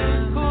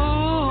creeping?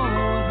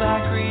 Who's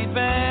that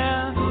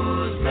creeping?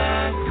 Who's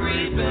that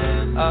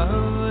creeping?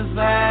 Who's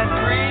that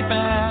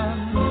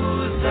creeping?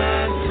 Who's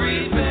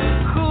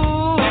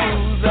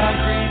that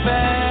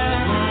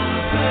creeping?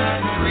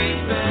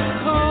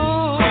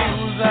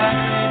 Who's that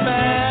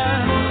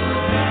creeping?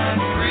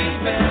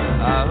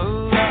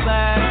 Who's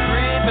that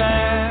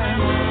creeping?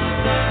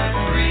 Who's that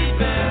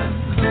creeping?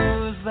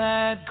 Who's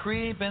that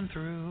creeping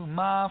through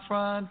my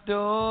front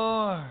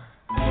door?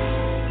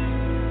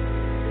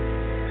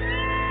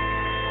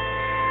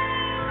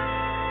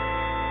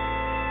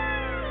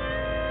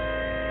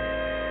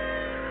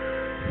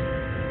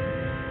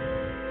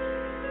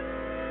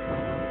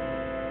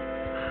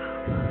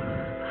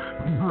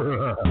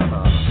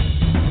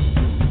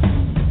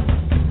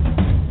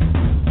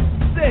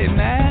 Say,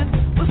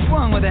 man, what's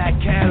wrong with that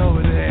cat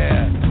over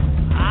there?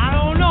 I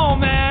don't know,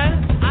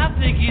 man. I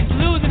think he's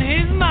losing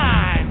his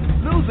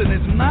mind. Losing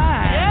his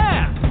mind?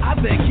 Yeah. I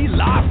think he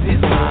lost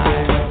his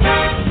mind.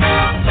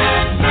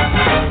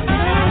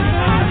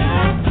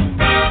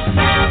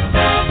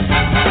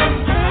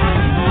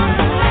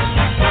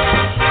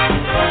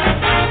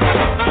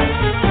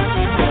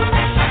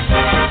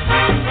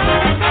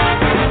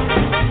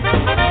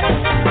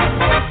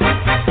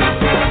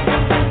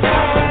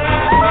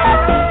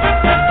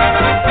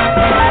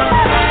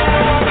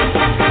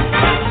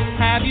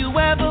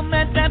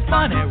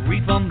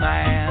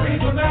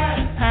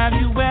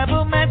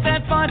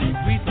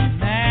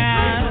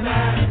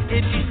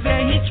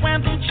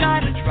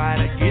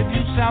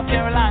 South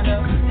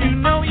Carolina, you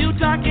know you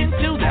talking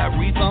to that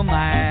reefer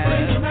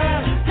man.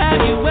 Have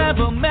you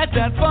ever met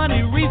that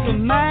funny reefer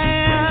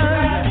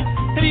man?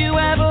 Have you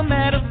ever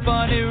met a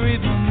funny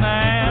reefer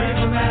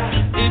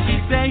man? If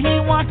you say he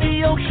walked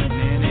the ocean,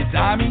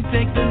 anytime he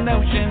takes the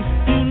notion,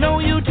 you know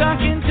you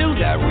talking to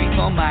that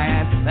reefer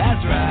man.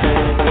 That's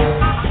right.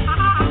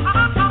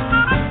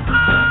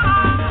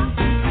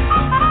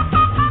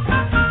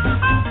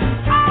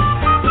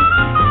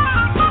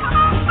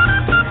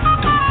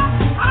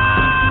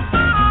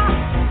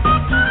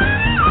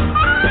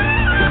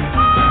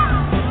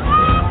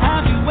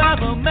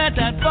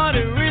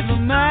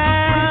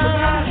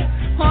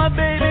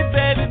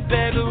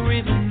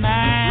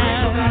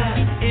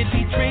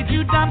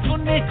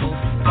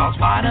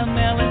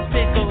 Watermelon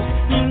pickles,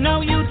 you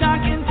know you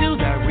talking to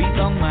that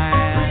reefer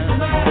man.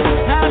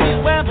 Have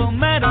you ever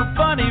met a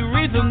funny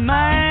reefer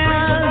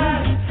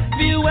man? Have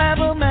you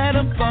ever met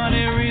a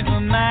funny reefer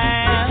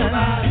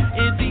man?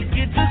 If he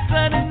gets a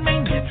sudden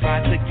mania,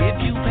 tries to give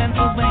you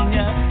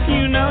Pennsylvania,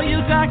 you know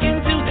you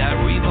talking to that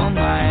reefer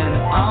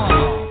man. Oh.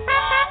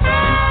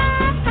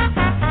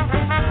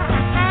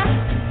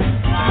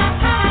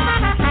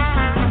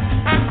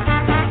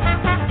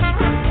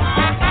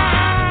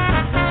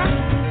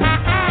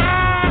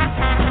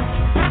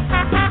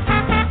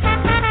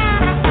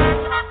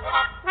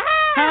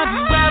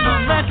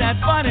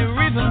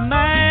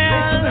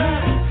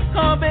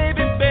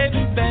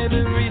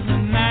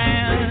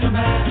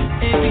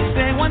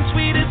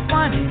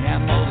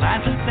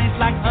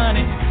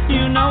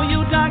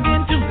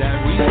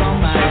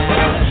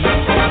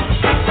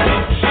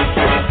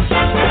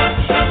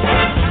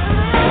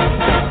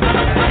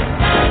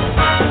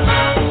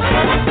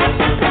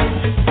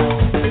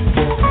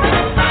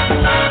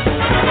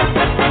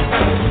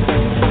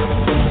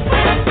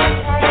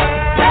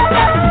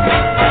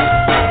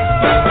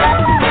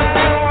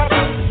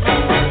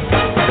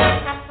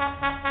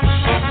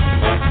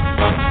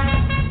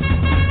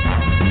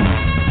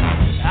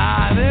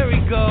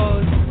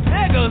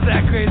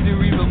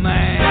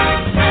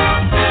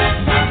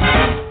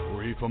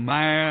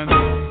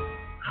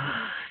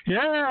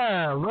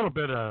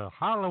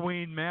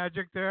 Halloween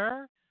magic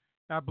there.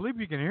 I believe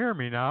you can hear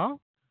me now.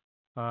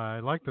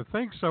 I'd like to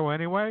think so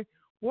anyway.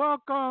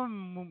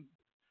 Welcome.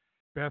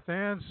 Beth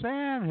Ann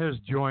Sand has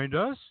joined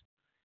us.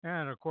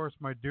 And, of course,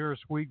 my dear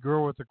sweet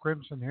girl with the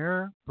crimson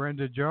hair,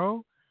 Brenda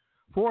Joe.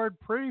 Ford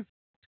Pretty,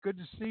 good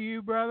to see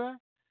you, brother.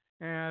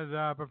 And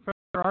Professor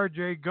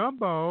R.J.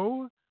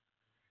 Gumbo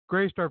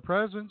graced our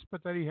presence,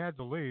 but then he had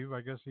to leave.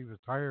 I guess he was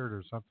tired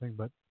or something.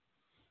 But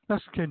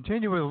let's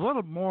continue with a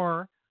little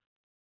more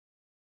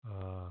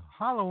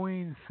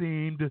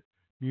Halloween-themed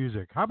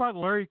music. How about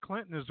Larry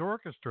Clinton and his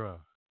orchestra?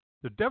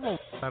 The Devil,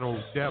 that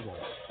old devil.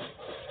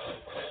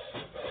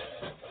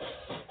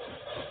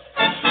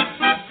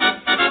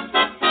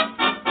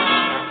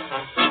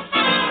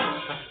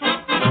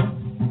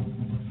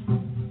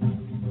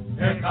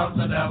 Here comes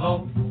the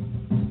devil,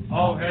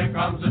 Oh, here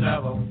comes the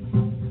devil.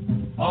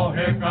 Oh,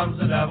 here comes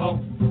the devil.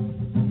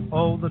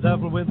 Oh, the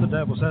devil with the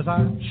devil, says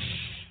I.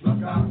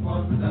 Look out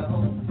for the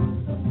devil.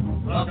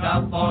 Look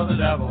out for the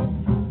devil.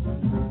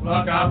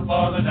 Look out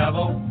for the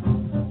devil.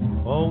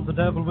 Oh, the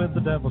devil with the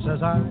devil,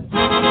 says I.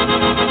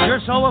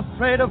 You're so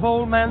afraid of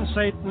old man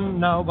Satan.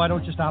 Now, why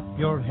don't you stop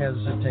your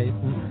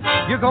hesitating?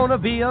 You're gonna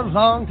be a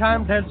long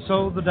time dead,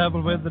 so the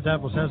devil with the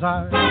devil, says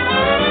I.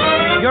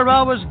 You're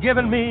always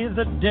giving me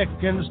the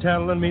dickens,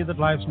 telling me that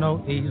life's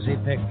no easy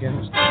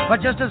pickings.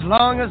 But just as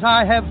long as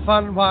I have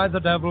fun, why, the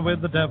devil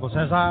with the devil,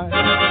 says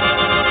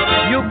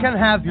I. You can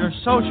have your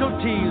social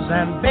teas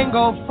and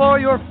bingo for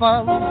your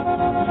fun.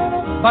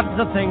 But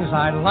the things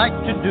I like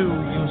to do,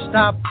 you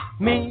stop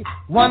me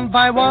one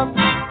by one.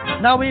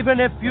 Now even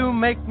if you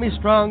make me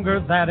stronger,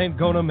 that ain't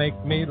gonna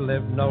make me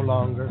live no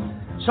longer.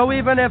 So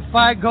even if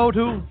I go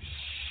to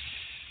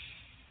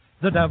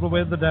the devil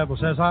with the devil,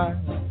 says I.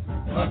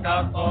 Look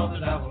out for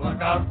the devil,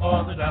 look out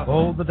for the devil.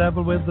 Oh, the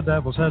devil with the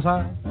devil, says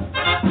I.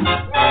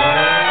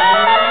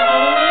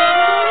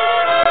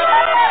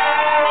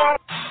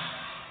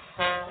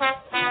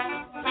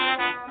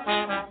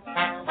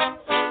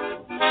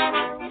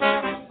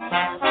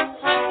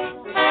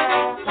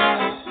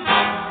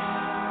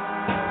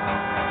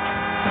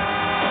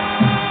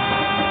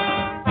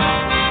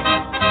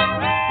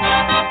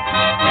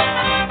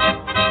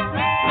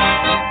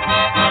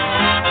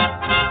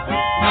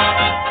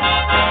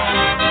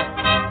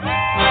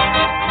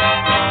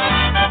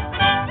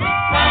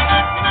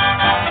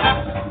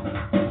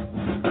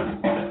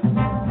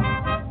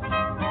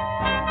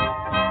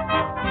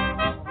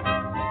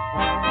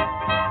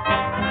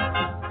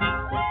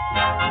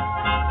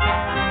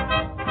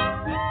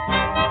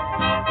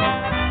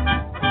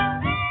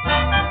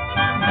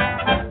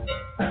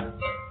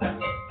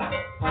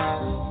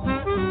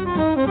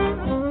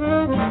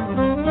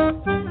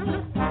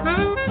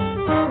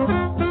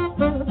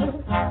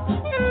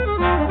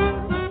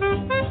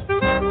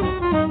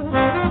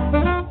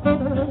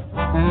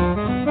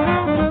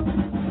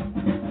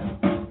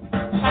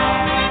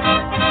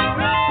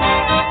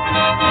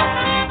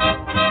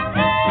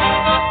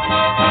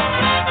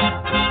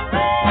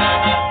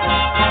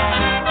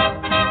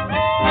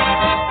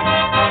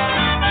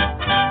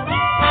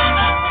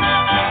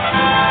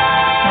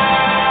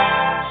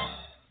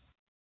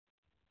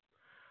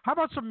 How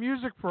about some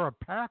music for a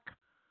pack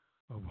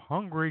of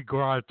hungry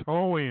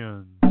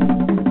Grottoians?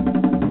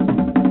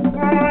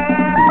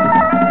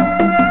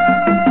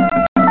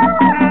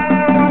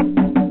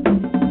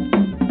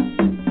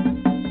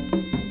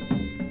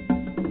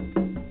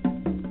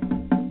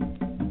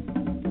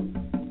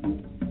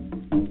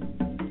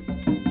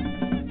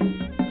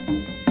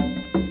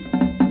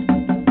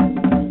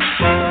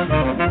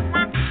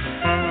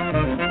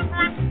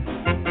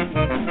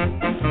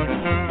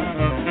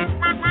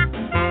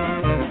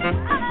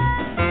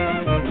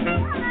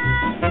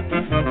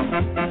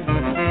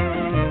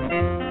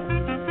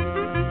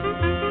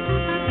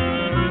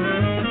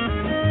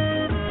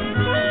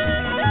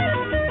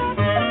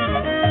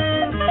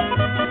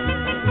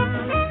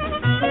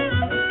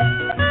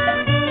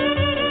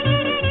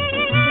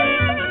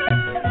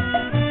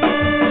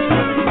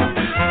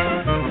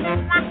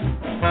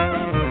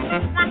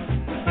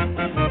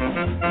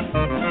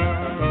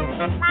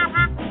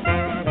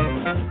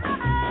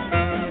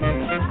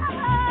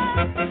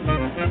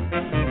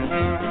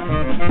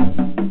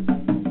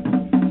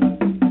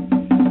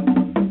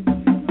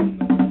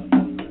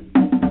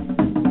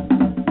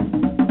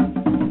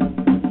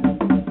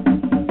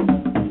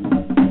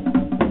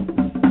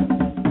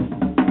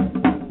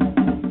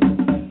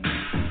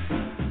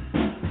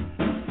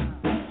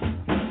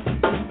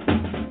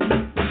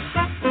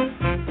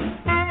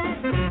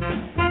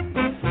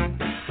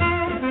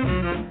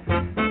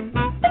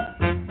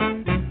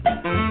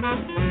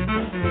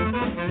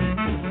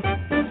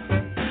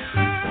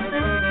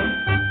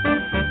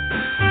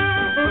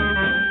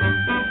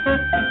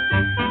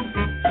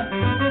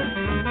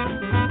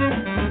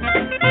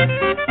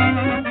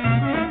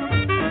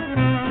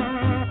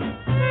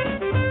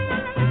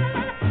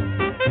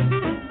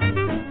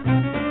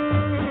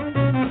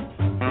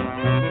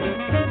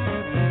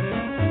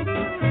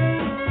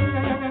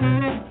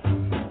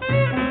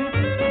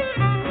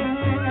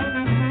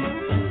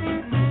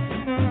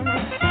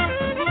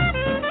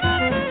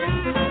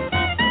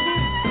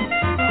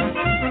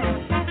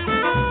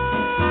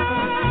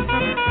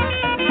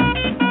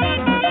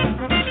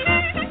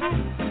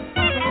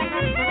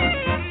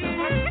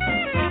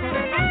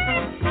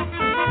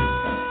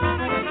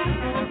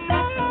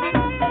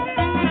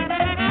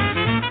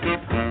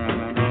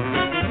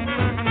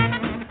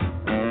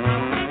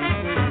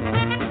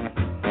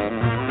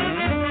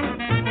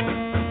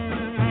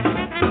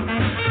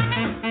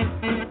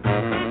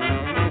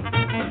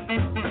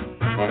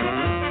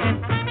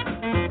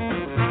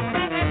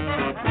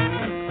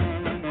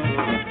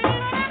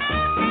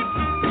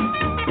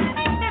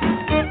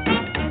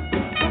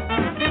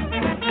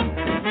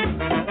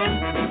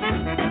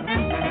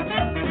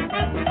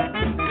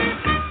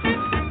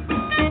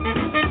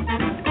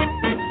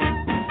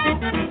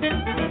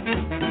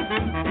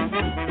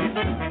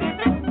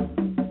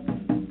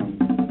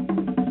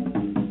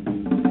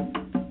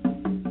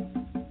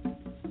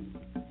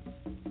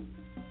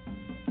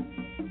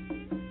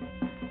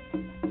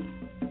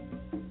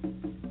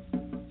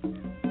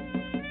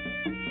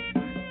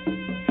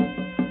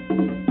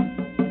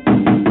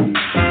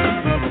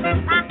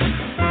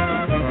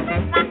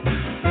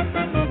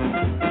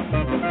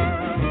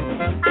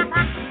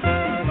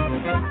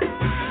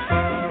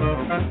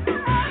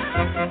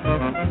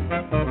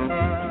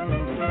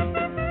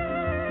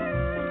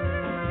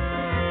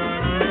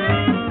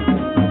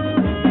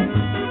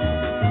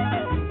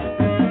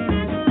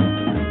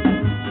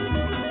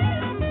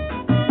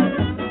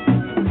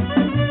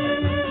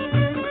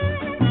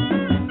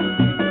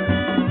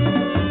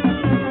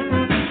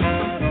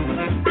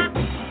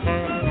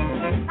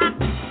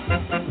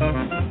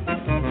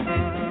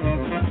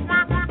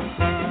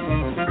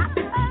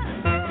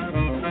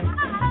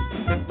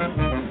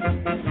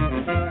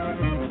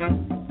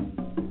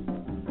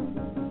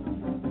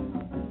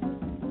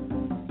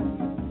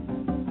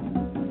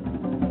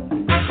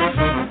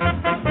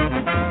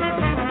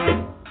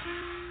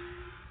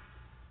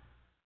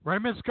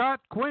 Raymond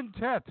Scott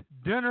Quintet,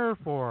 Dinner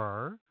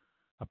for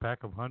a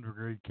Pack of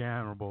 100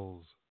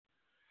 Cannibals.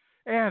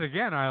 And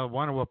again, I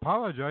want to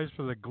apologize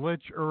for the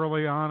glitch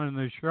early on in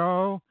the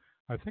show.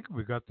 I think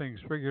we got things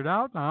figured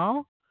out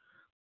now.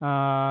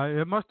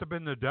 It must have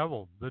been the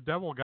devil. The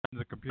devil got in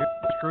the computer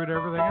and screwed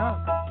everything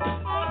up.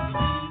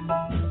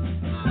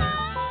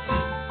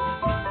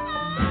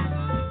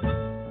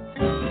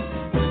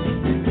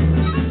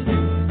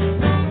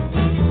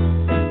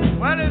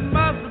 Well, it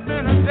must have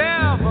been a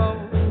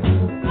devil.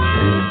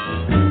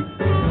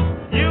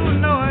 You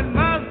know it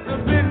must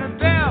have been the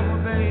devil,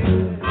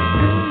 baby.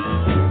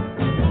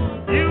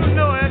 You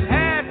know it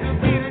had to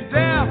be the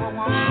devil,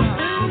 mama.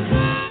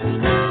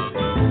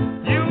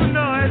 You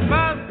know it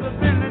must have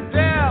been the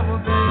devil,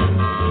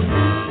 baby.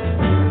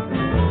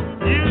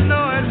 You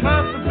know it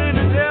must have been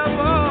the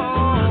devil.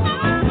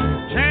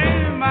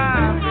 Change my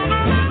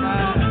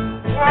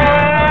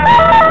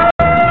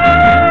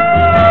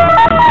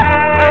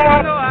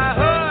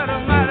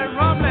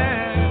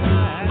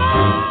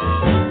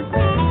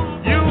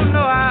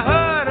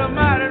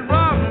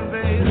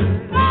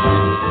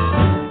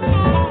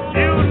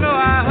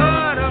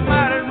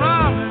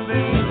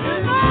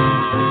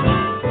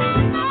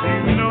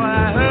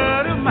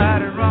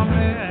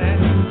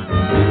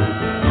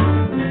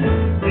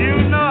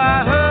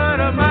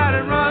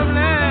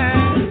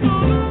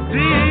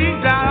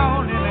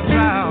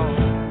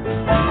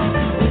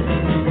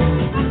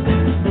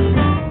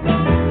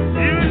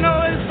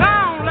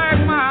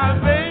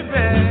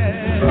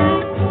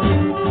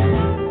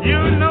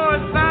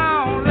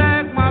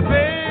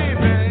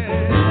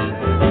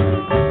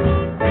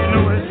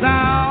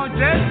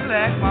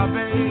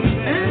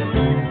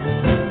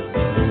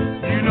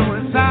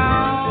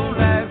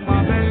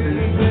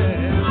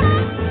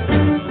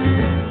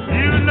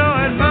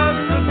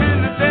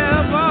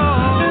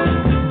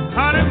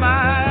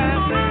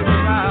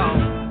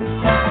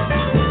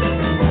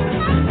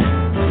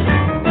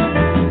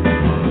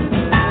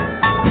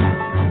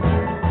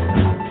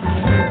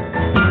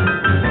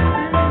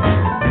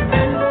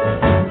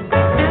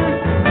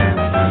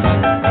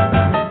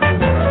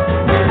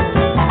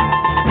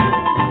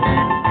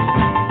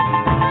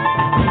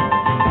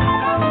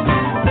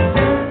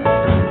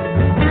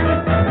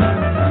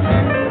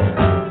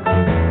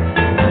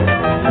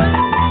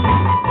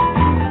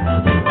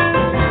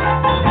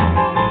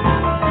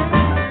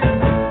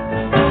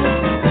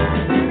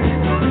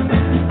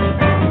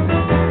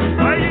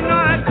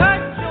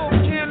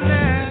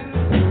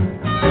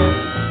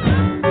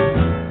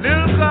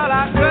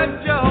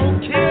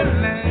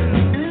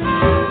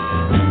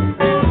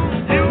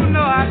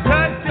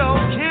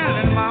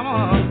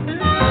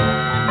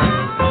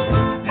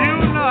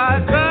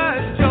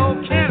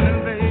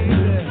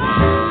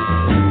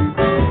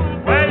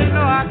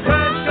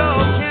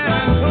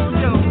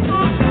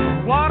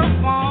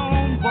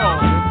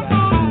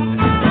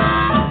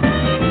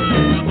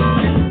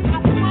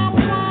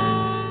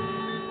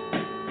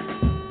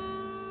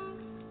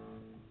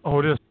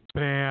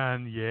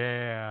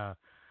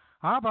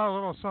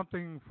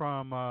something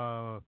from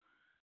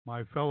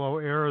my fellow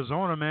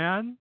Arizona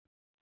man,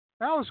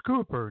 Alice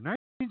Cooper,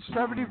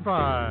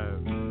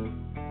 1975.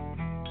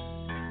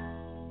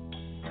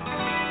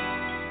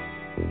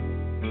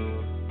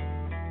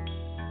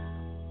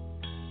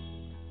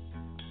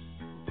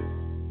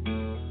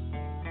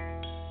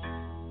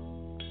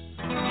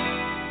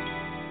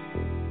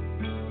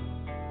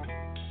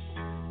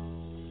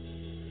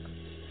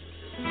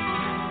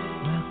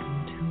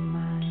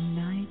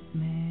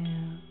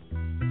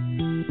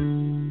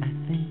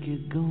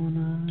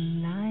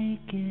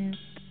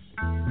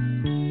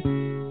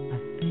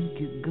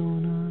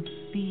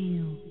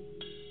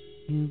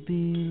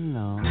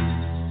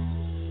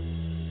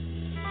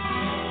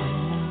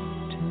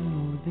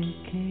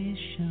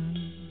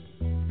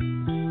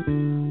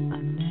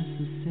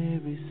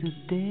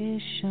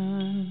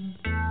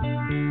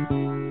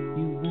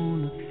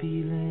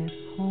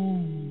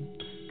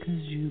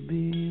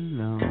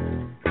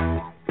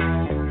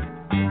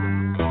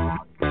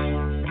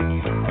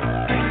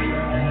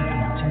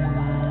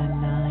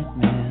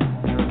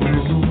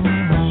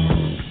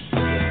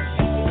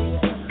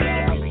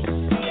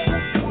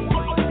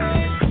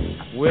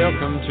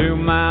 Welcome to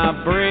my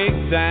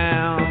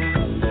breakdown.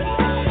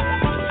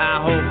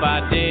 I hope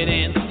I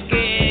didn't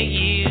scare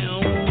you.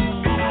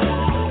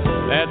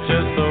 That's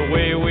just the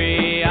way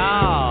we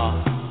are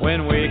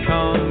when we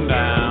come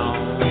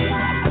down.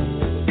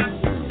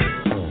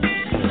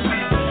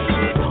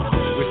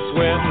 We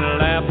sweat and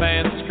laugh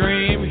and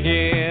scream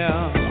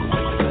here,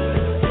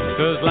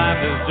 'cause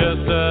life is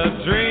just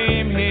a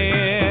dream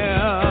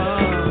here.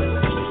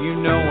 You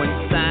know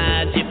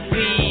inside you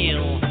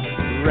feel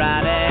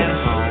right at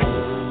home.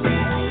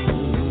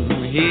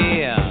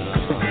 Here,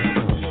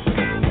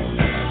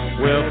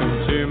 welcome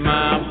to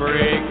my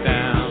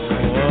breakdown.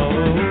 Whoa.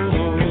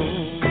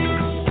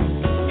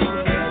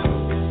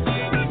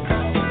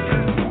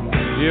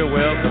 You're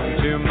welcome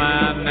to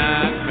my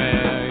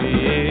nightmare.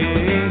 Yeah.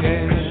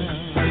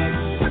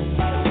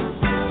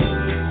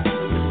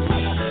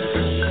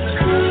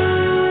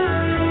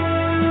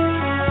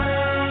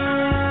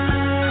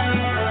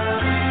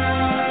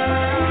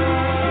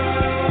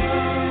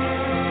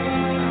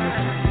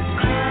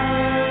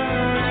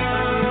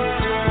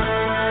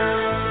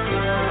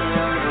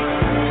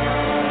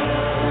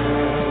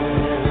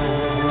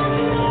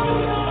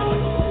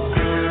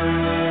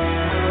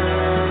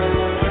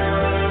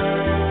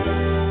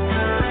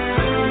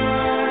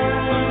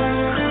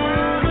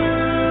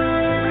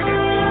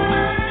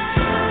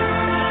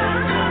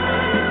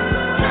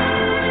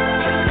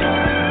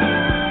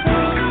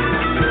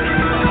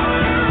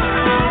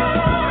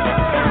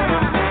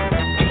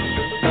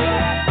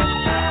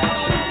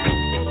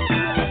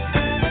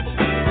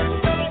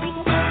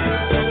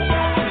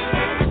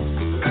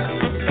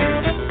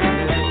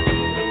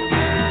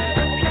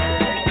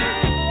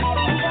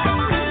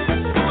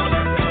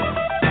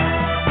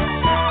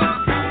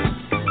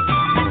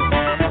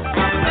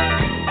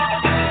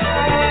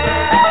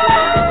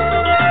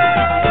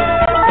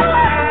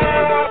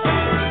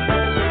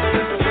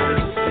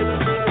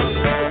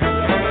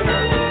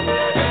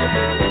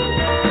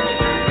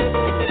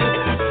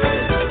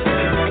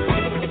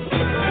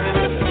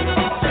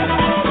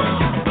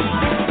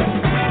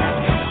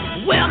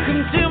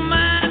 Welcome to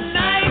my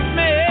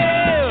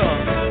nightmare.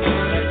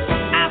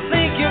 I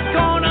think you're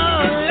gonna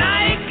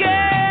like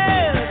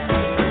it.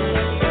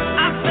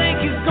 I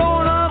think you're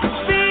gonna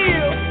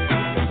feel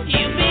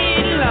you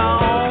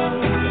belong.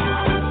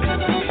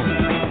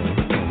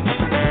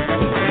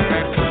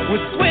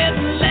 We're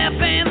sweating,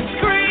 laugh and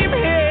scream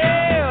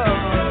here,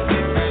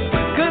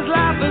 'cause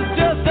life is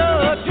just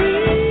a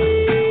dream.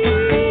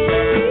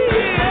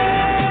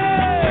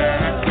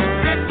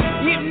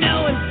 You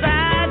know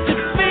inside you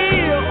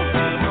feel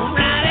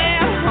right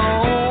at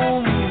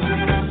home.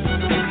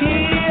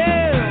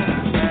 Yeah.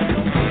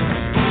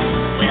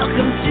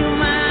 Welcome to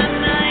my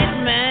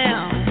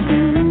nightmare.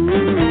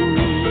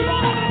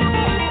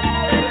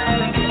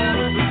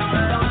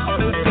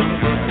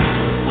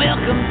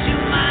 Welcome to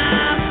my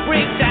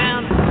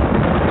breakdown.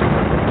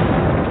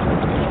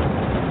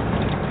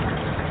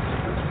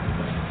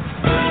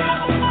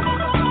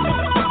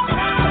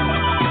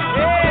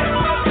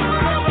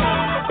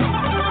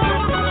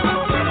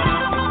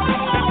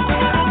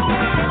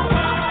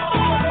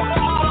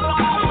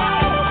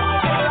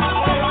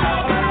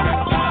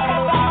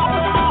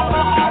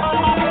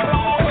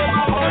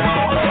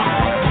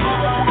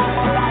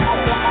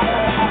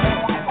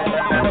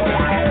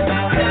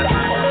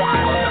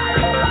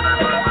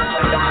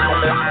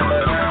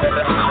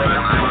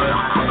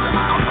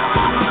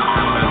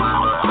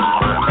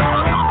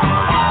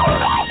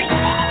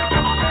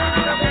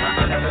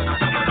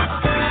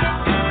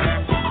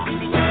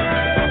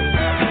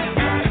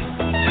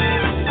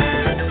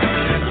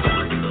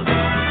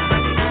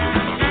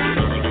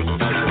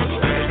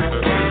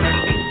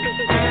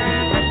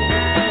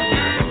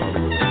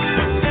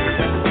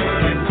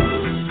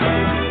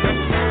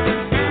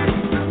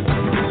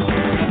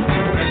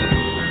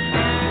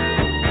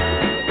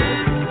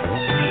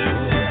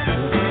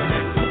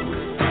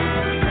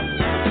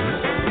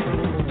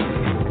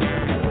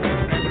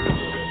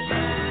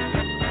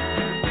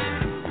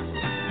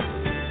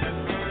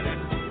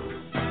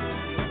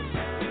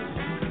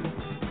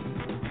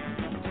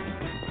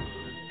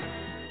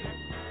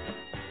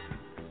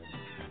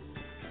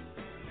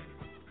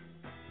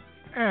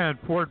 And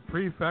Fort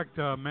Prefect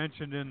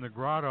mentioned in the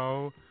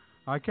Grotto.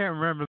 I can't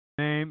remember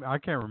the name. I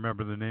can't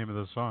remember the name of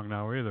the song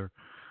now either.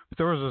 But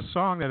there was a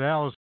song that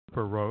Alice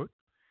Cooper wrote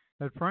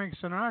that Frank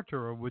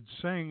Sinatra would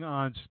sing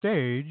on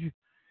stage.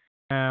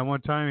 And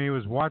one time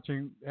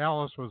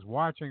Alice was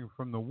watching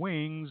from the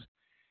wings,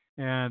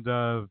 and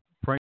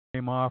Frank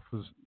came off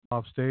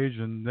stage,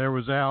 and there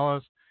was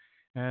Alice.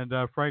 And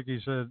Frankie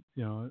said,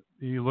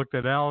 he looked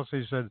at Alice.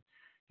 He said,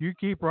 "You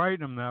keep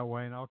writing them that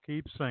way, and I'll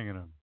keep singing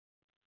them."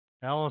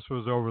 Alice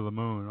was over the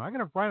moon. I'm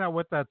going to find out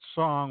what that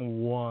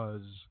song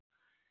was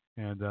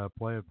and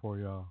play it for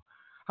y'all.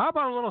 How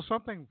about a little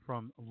something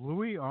from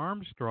Louis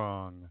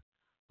Armstrong?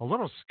 A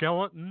little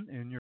skeleton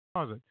in your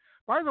closet.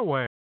 By the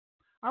way,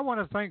 I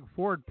want to thank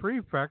Ford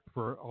Prefect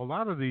for a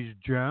lot of these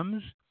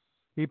gems.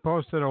 He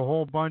posted a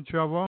whole bunch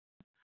of them,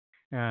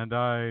 and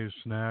I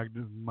snagged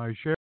my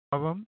share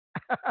of them.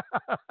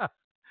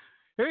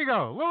 Here you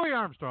go, Louis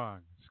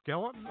Armstrong,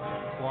 Skeleton.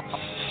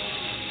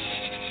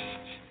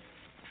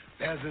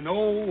 There's an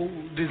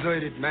old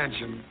deserted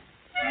mansion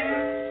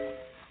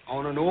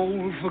on an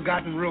old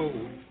forgotten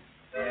road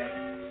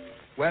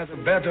where the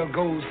better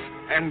ghosts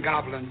and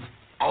goblins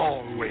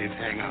always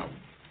hang out.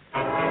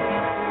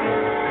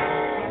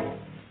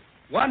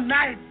 One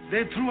night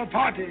they threw a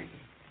party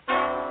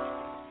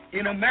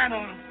in a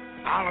manner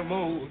a la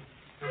mode,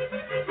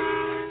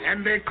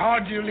 and they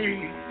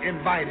cordially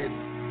invited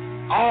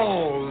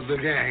all the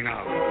gang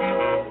out.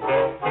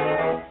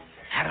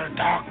 At a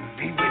dark,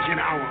 bewitching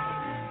hour,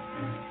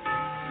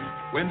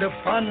 when the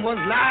fun was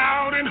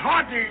loud and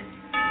hearty,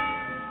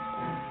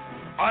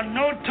 a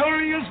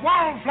notorious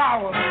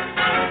wallflower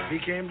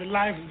became the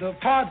life of the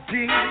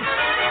party.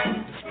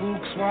 The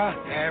spooks were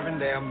having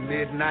their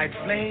midnight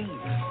fling.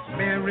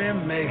 Merry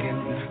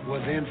Megan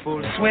was in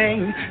full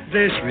swing.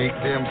 They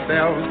shrieked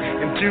themselves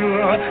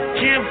into a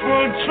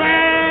cheerful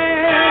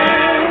trance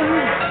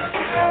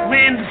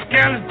when the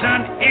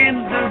skeleton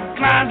in the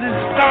closet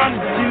started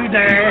to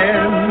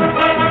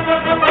dance.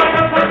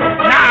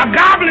 Now a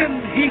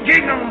goblin, he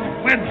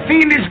giggled with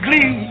fiendish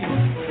glee.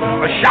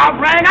 A shout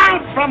rang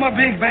out from a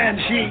big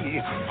banshee.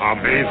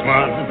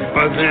 Amazement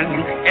was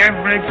in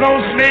every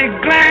ghostly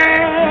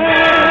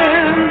glance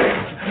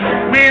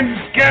when the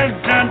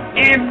skeleton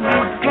in the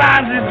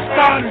closet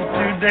started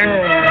to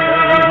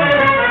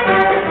dance.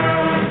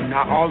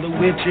 Now all the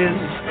witches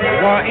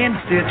were in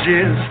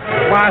stitches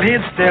while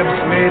his steps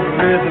made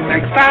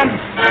rhythmic sounds,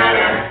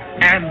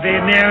 and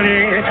they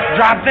nearly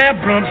dropped their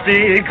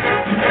broomsticks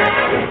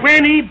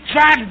when he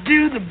tried to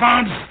do the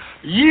bumps.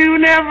 You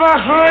never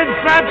heard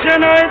such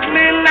an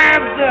earthly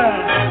laughter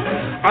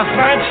or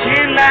such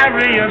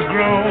hilarious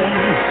groan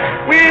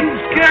when the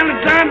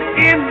skeleton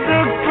in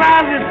the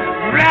closet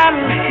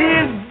rattled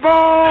his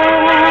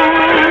bones.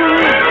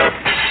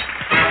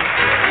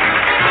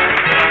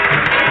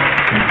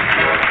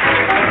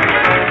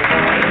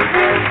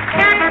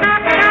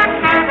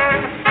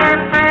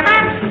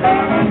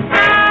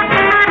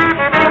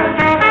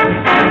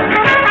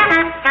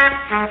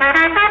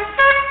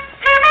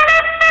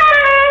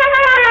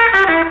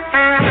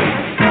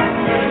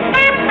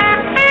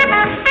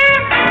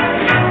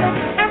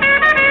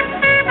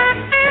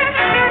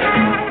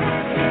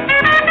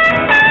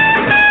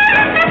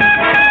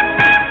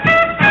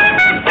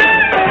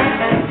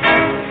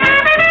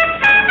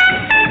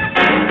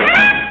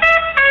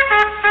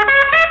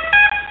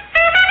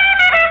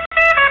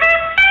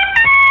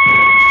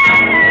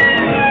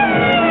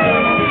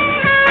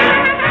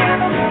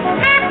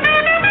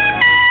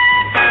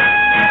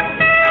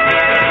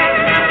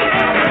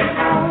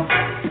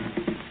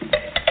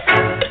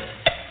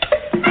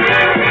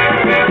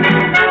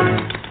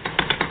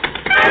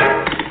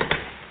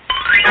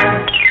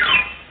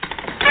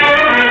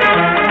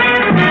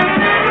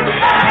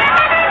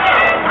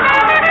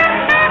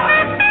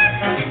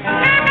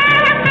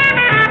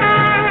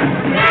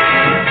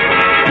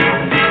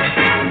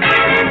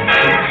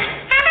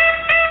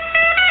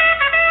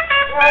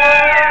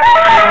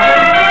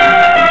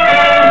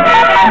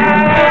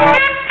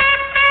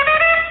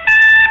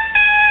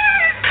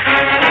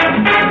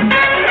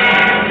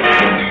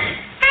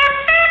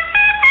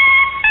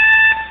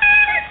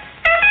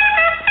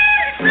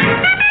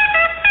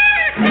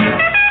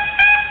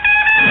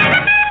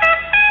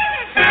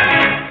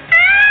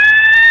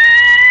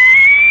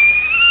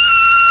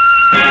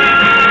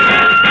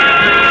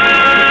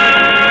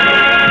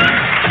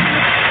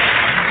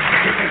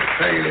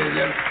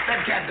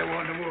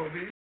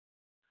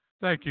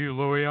 Thank you,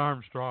 Louis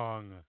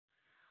Armstrong.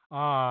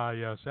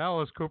 Yes,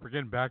 Alice Cooper,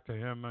 getting back to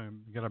him,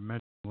 I'm going to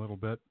mention a little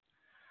bit.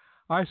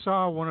 I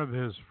saw one of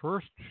his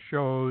first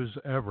shows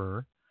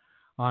ever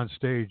on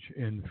stage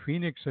in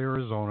Phoenix,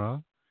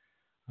 Arizona.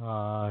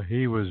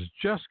 He was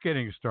just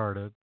getting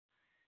started,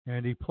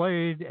 and he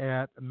played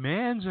at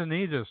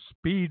Manzanita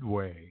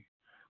Speedway,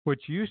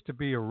 which used to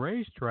be a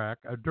racetrack,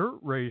 a dirt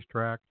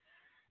racetrack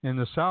in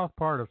the south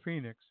part of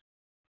Phoenix.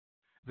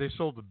 They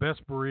sold the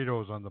best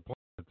burritos on the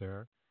planet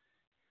there.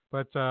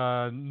 But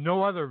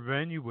no other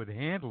venue would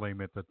handle him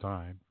at the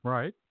time,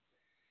 right?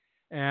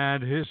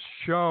 And his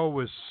show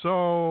was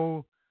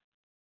so,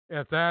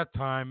 at that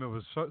time, it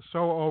was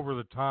so over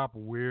the top,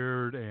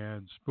 weird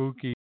and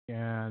spooky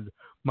and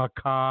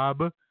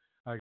macabre.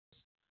 I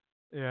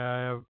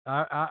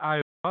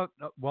thought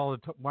while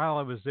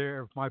I was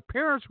there, if my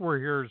parents were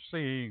here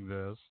seeing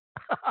this,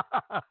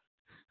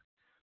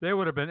 they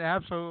would have been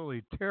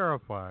absolutely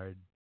terrified.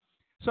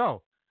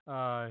 So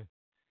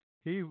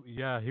he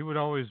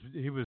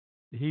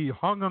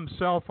hung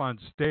himself on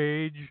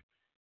stage,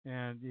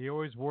 and he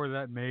always wore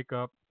that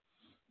makeup,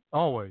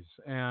 always,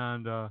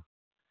 and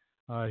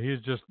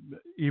he's just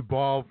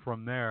evolved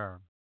from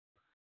there,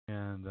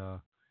 and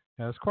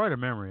it's quite a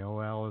memory. Oh,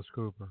 Alice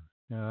Cooper.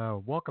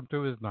 Welcome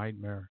to His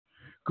Nightmare.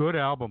 Good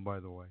album, by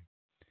the way.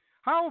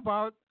 How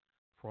about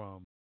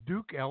from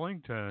Duke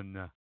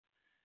Ellington?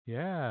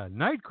 Yeah,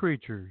 Night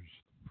Creatures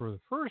for the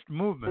first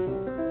movement.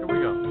 Here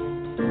we go.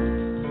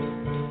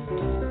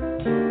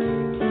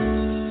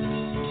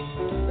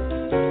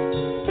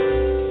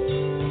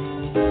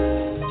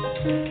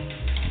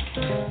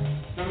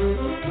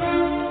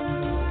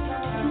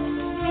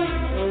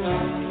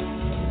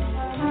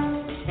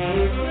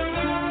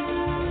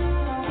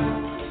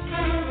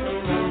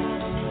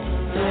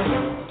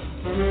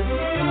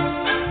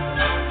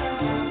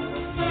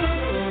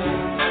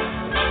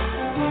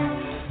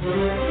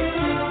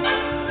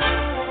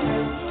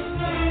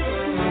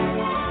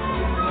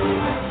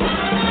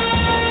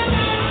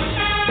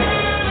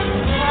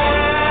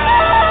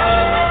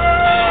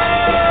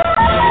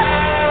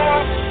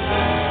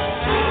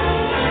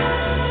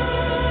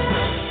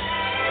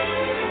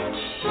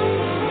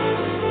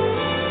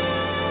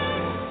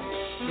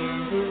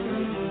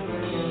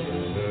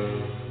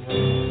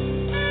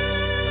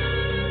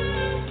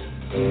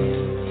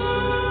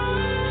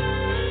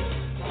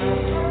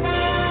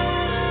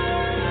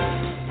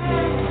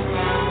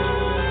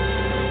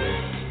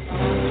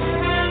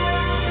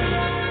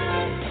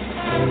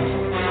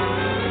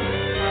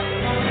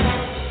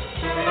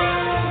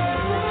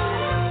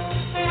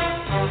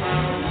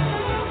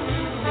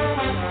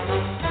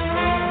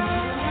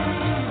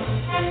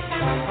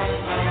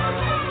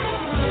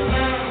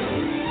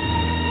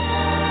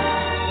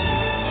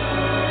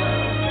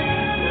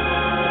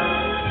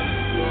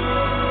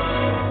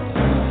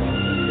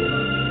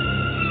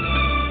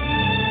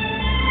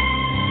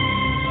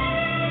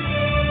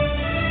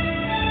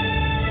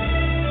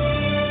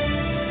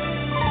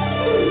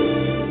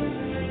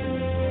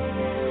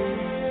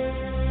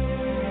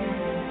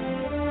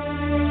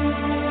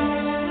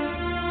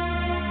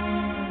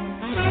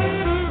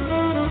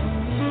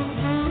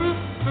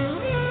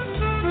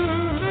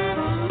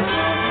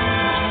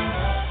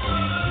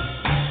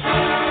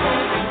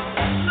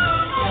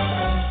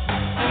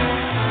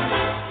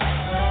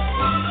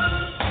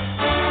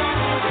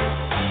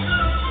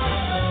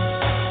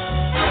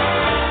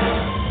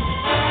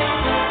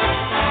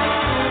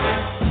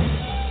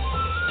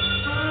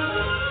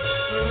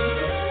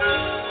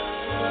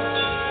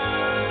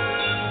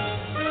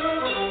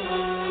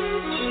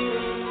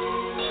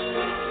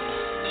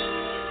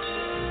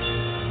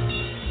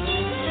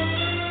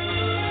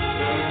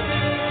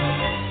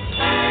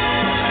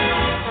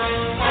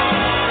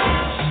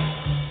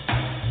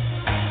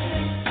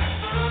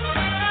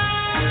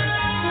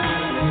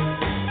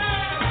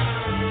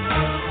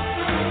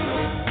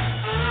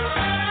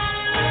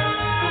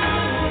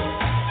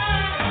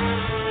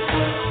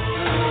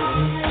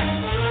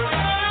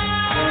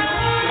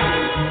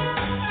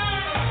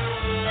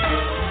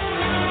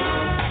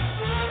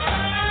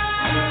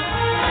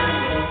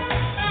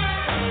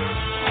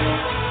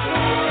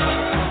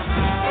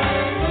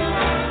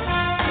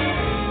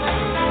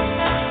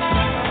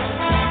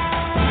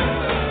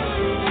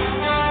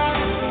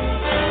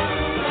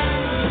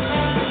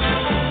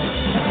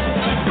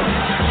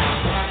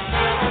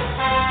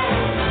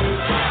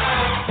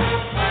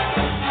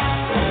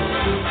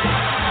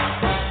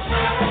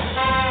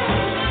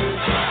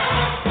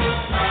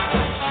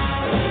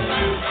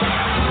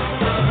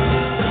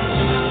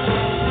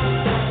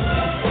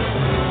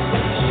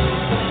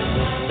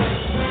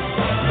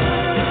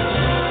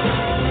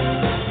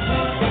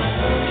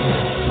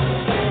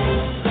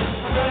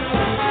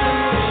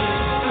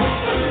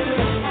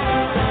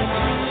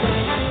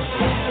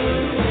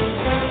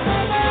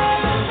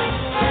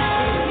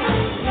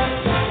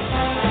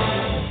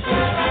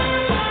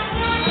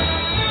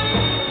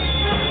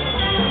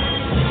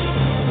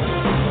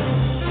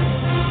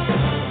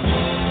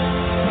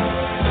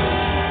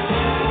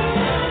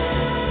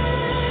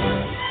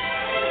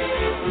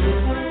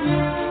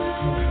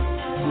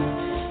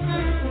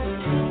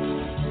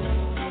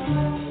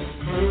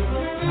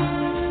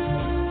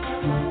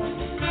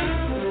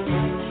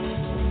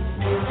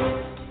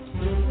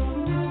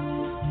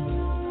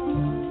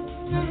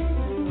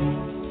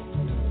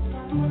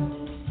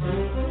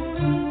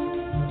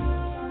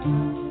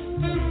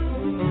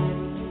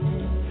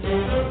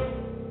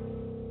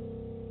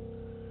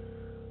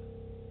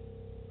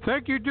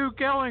 Thank you, Duke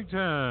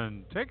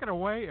Ellington. Take it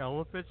away,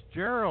 Ella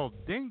Fitzgerald.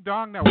 Ding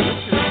dong, that witch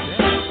is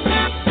dead.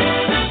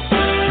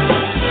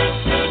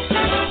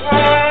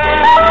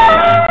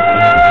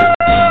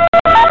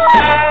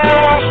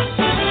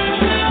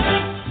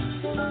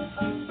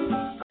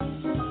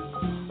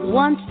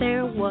 Once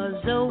there was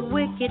a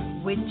wicked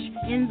witch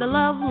in the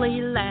lovely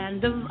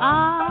land of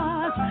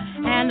Oz,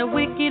 and a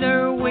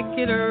wickeder,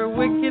 wickeder,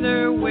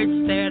 wickeder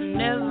witch there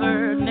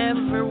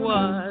never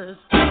was.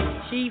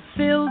 She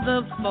filled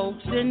the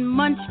folks in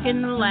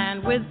Munchkin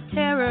land with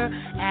terror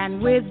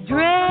and with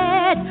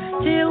dread,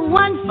 till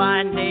one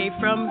fine day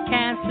from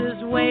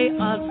Kansas way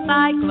a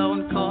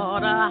cyclone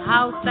caught a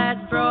house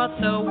that brought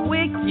the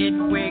wicked,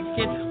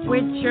 wicked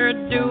witch her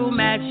doom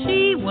as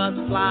she was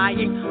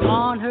flying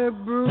on her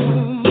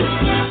broom.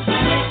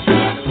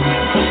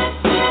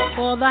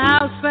 For the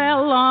house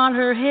fell on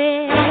her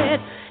head,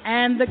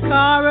 and the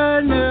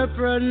coroner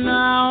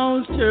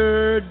pronounced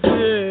her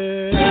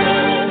dead.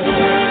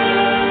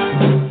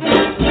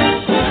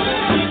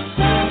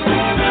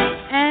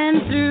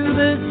 And through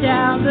the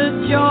town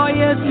the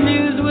joyous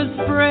news was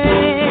spread.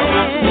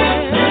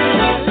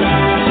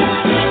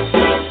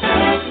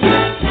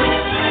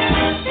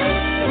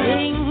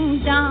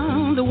 Ding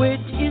dong, the witch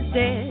is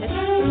dead.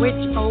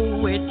 Witch,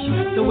 oh witch,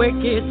 the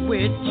wicked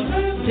witch.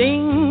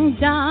 Ding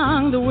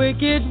dong, the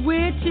wicked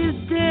witch is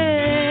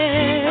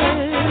dead.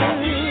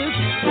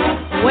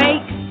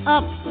 Wake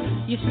up,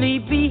 you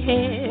sleepy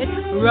head.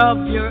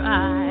 Rub your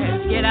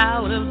eyes, get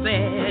out of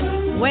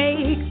bed.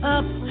 Wake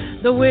up,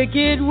 the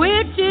wicked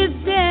witch is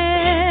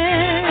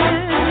dead.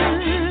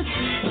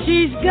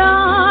 She's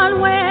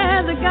gone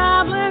where the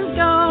goblins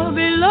go.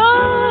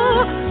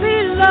 Below,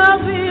 below,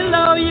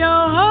 below,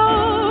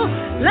 yo-ho.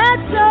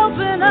 Let's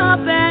open up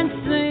and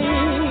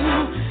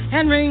sing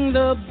and ring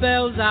the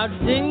bells out.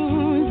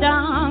 Ding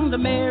dong, the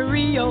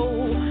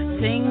merry-o.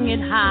 Sing it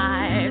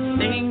high,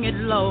 sing it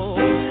low.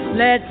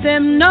 Let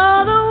them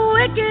know the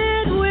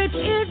wicked witch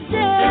is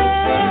dead.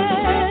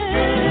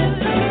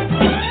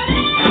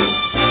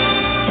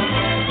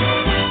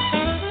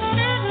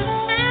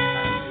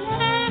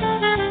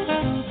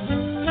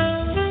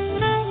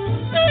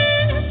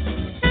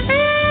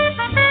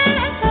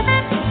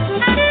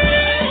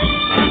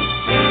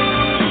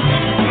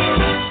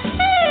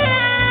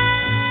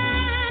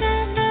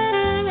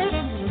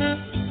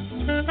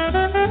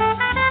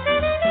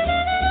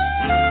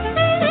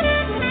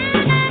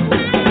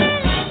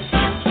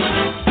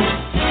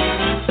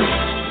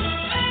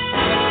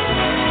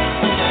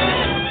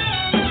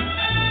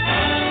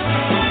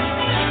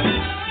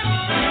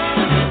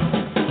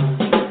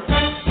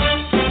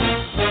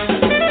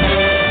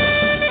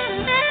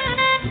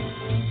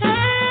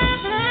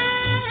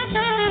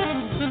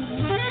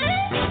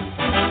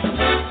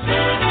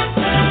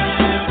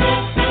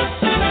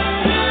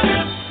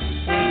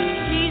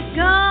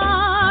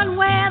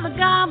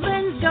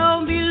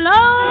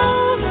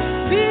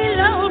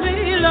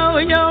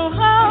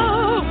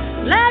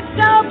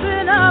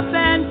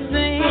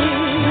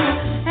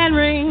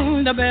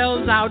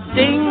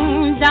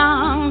 Ding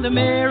dong, the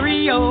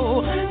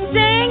merry-o.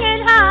 Sing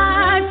it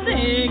high,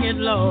 sing it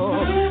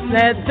low.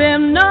 Let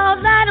them know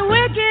that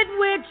wicked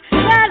witch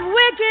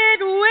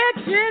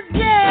is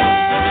dead.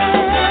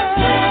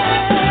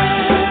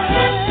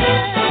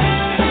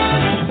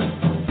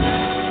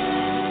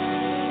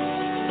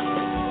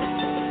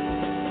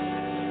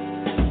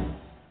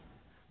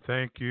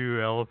 Thank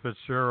you, Ella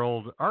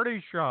Fitzgerald.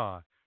 Artie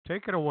Shaw,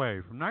 take it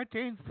away from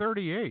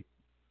 1938.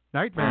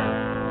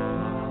 Nightmare.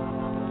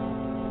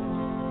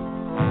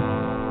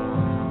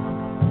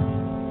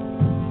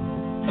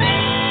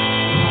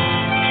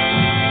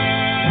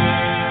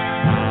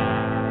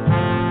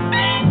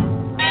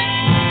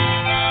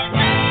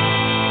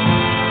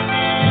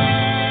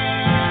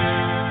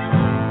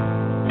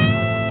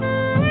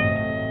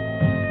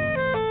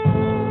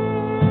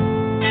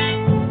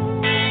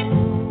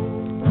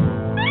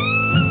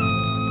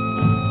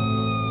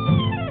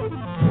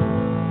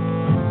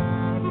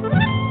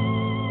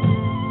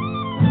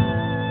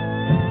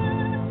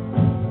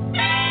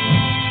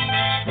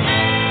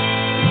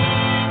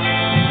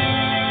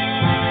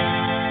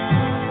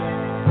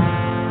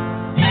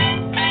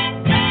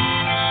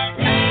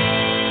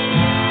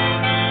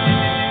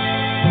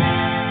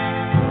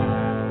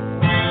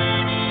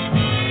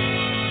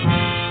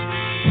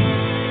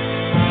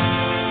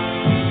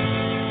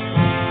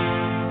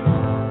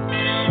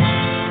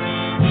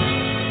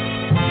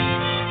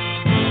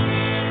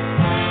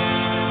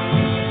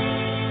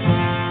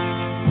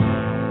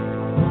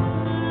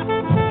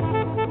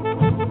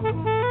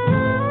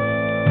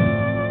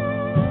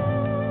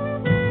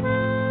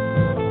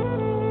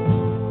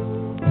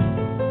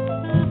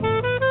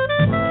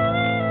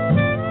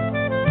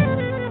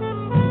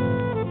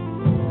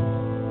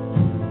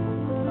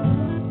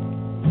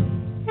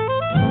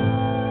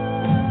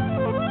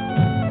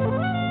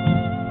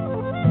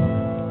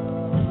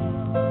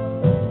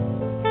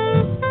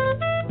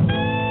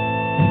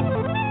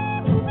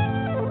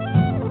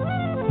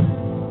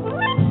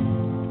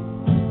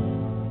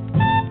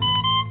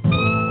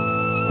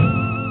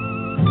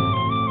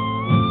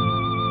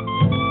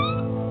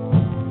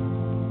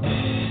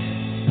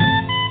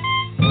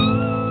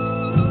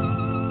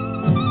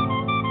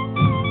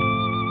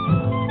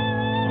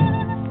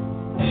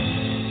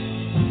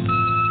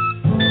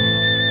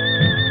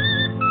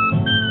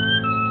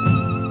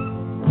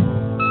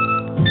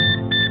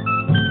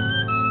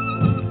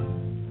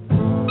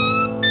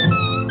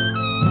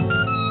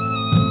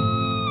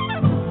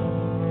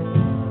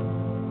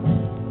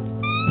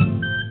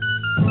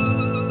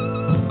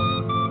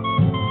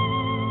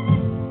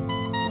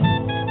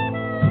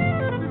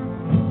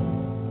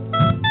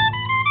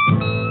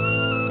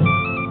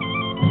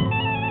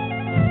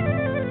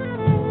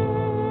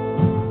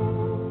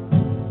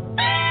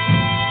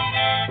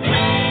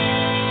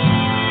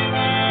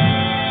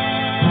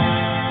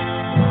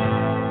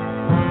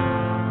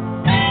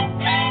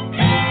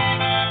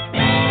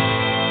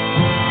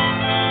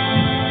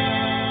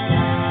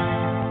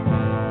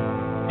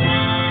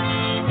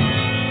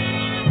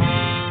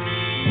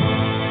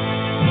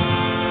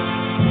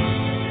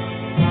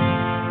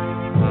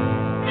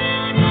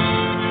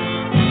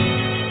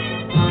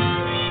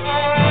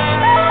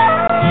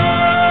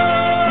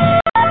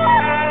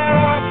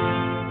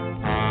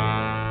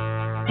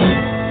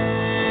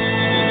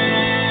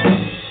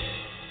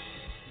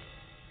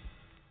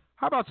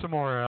 How about some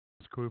more Alice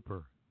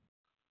Cooper?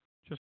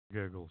 Just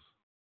giggles.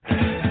 The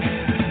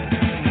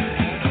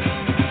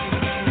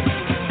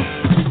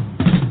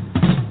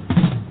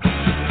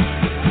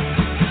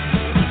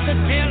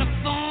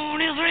telephone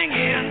is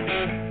ringing.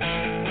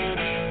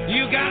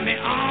 You got me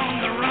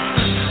on the run.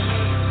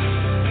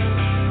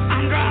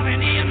 I'm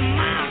driving in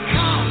my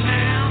car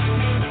now,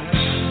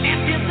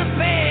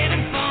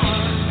 anticipating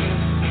fun.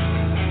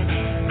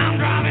 I'm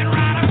driving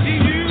right up to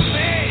you,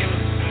 babe.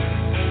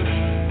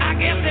 I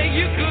guess that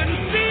you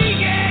couldn't see,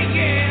 yeah,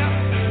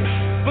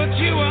 but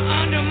you were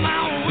under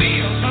my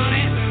wheels,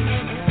 honey.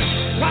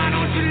 Why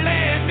don't you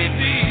let me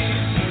be?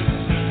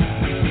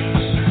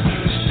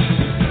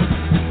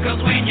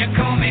 'Cause when you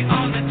call me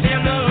on the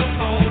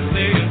telephone,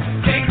 babe,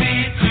 take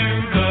me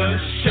to the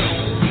show.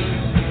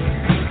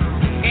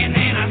 And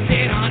then I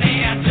said,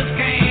 honey, I just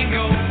can't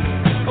go.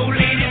 Old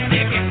lady's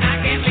sick and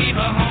I can't leave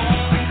her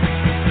home.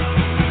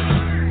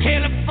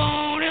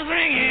 Telephone is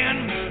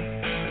ringing.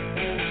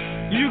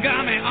 You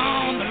got me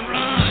on the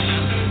run.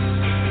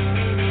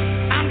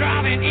 I'm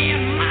driving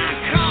in my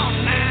car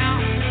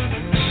now.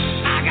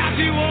 I got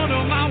you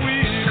under my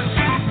wheels.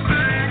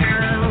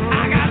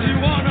 I got you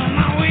under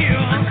my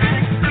wheels.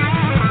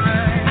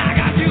 I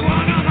got you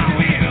under my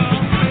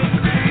wheels.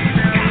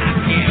 Got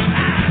you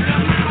under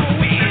my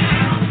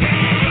wheels. Yeah,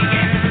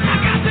 yeah. I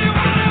got you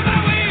under my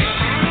wheels.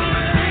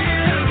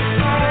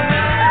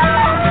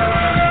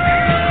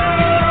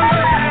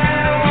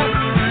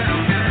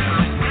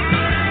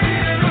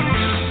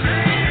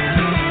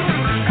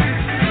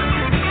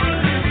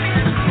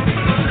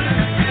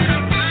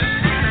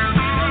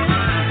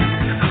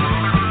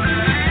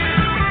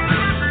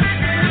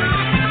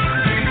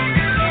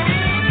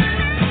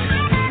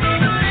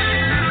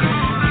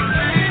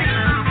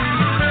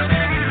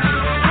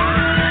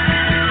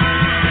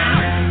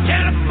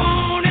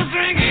 Telephone is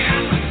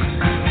ringing.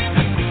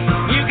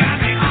 You got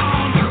me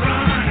on the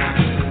run.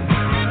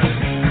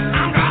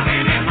 I'm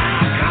driving in my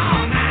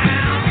car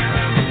now,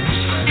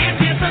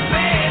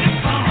 anticipating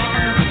fun.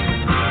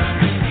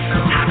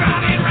 I'm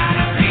driving right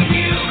up to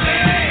you,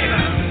 babe.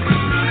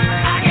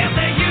 I guess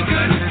that you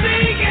couldn't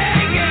see,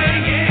 yeah,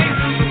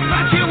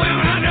 but you went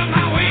under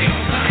my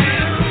wheels, honey.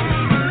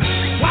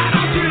 Why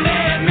don't you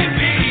let me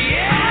be?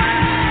 Yeah.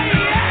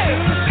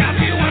 Got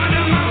you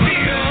under my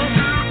wheels,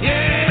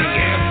 yeah.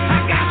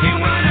 I got you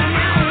under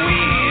my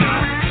wheels.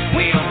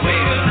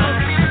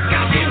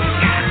 Got you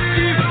under,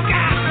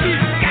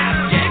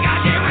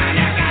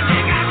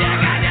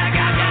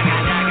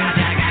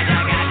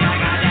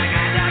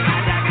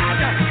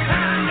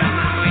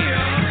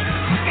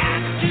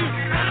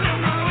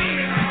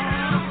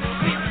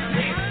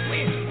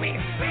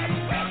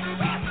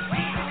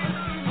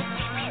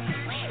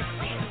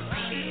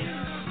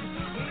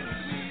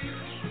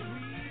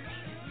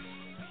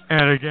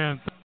 And again,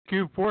 thank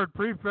you, Ford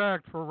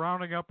Prefect, for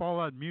rounding up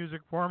all that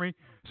music for me.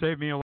 Saved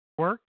me a lot of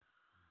work.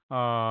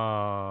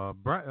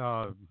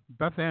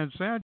 Beth Ann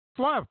Sand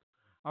left.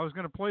 I was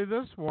going to play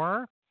this for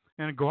her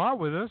and go out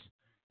with us.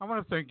 I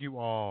want to thank you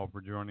all for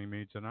joining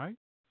me tonight,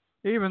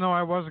 even though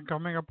I wasn't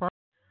coming apart.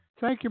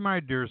 Thank you, my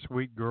dear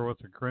sweet girl with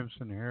the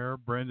crimson hair,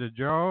 Brenda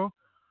Joe,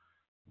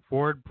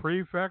 Ford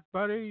Prefect,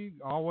 buddy,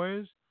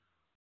 always.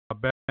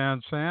 Beth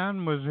Ann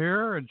Sand was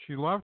here and she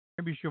left.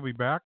 Maybe she'll be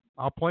back.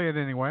 I'll play it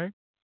anyway.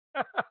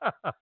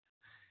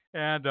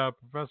 And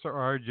Professor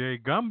R.J.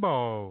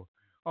 Gumbo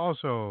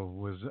also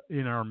was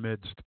in our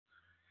midst.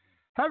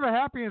 Have a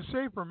happy and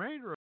safe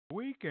remainder of the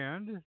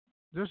weekend.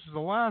 This is the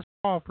last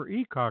call for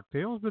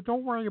e-cocktails, but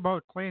don't worry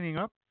about cleaning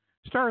up.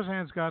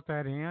 Starzan's got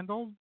that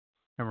handled.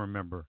 And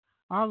remember,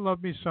 I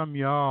love me some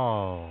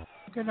y'all.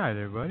 Good night,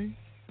 everybody.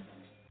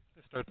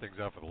 Let's start things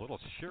off with a little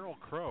Sheryl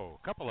Crow,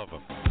 a couple of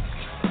them.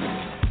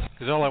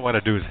 Because all I want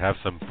to do is have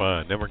some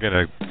fun. Then we're going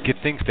to get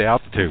things to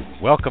altitude.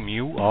 Welcome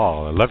you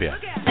all. I love you.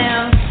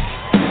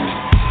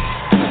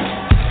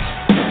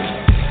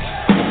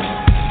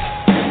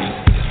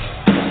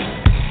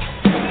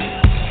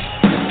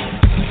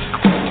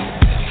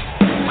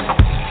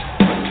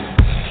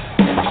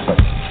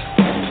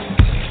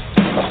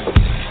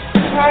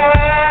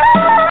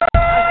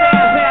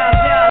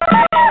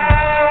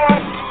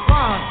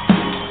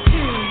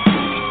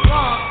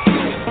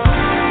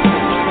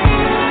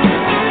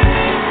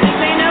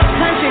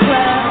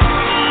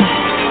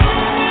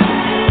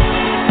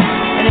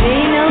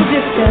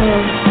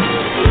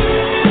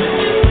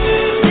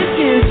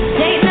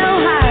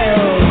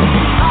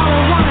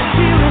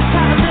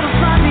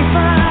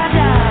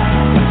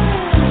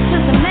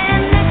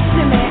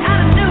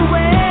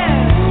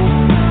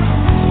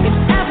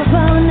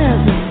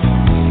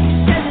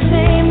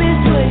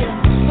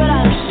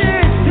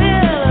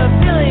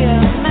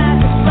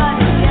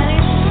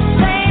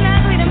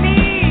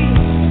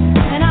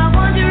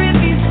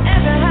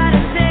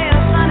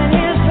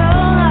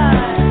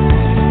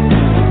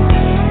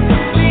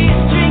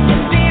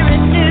 Drinking beer.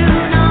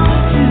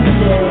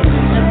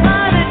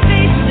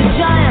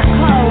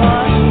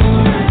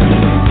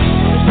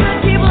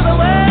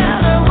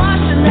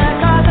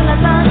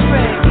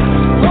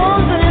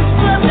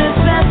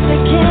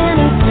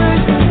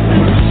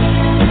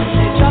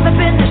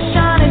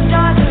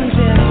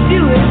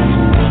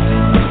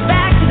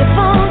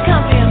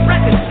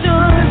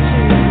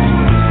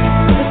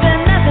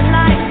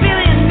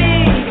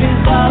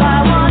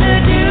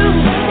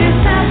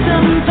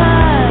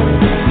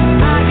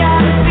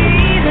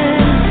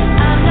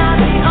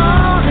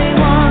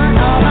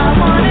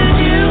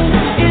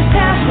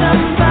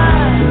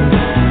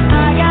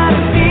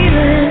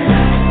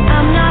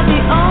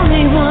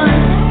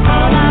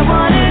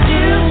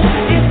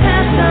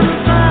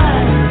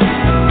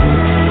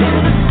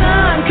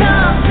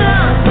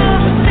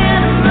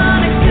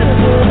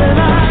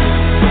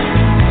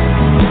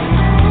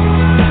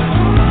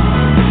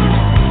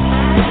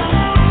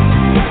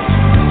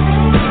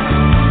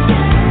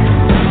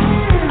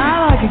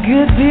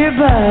 good beer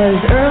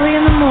buzz early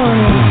in the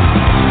morning.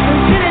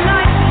 It's really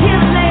like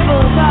his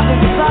neighbors off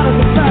his bottles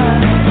of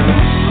buzz.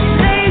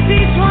 Lays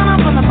each one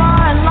up on the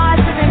bar and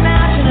lights every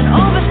match in an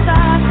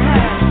oversized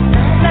hat,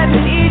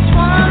 letting each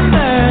one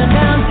burn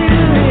down to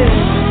his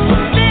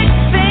thick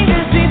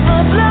fingers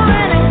before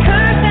blowing and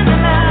cursing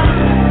them out.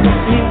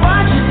 He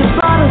watches the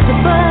bottles of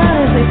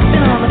buzz they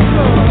spin on the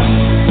floor,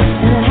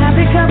 and a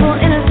happy couple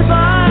enters the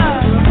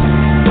bar,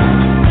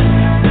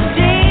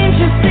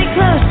 dangerously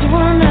close to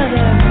one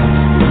another.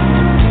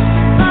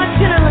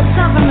 Bartender looks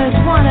up from his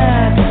one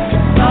eye.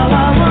 All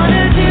I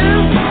wanna do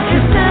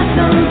is have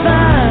some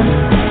fun.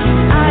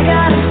 I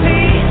got a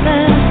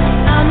feeling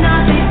I'm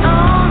not the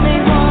only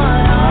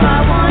one. All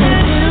I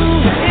wanna do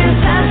is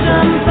have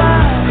some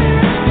fun.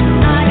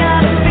 I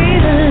got a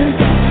feeling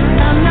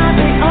I'm not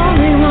the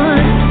only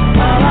one.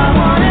 All I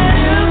wanna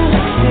do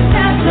is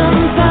have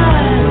some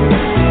fun.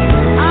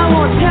 I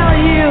won't tell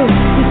you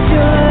 'cause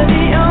you're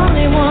the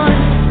only one.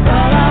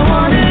 All I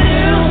wanna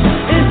do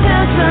is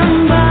have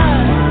some fun.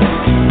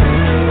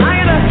 I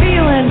got a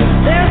feeling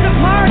there's a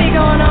party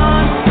going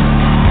on.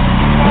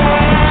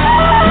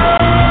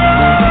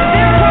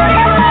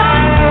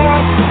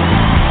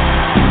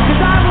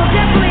 Because I will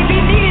definitely be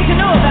needing to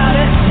know about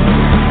it.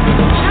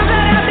 How's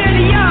that out there in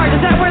the yard?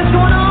 Is that where it's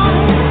going on?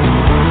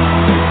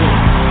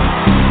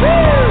 Woo!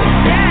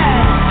 Yeah!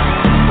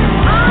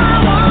 All I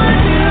wanna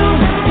do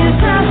is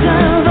have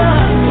some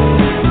fun.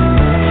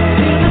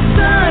 Till the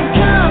sun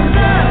comes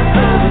up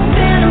over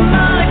Santa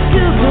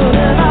Monica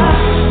Boulevard.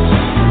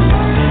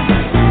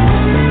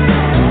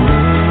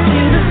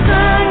 Till the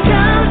sun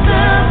comes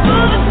up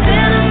over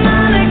Santa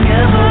Monica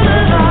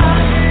Boulevard.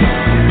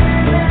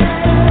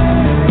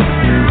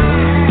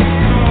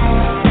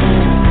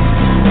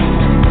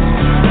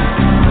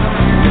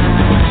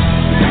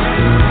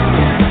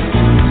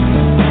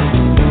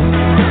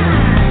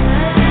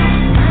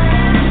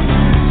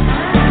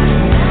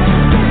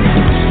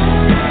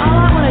 All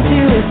I wanna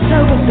do is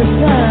soak up the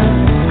sun.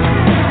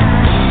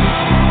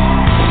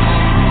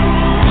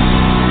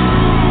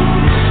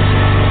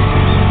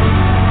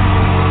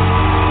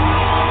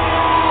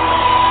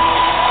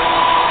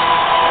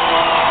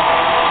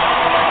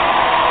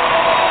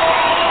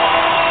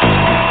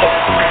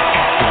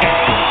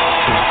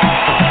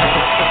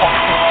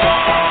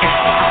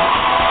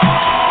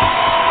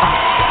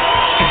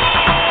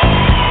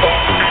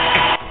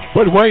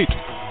 But wait,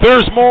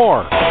 there's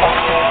more.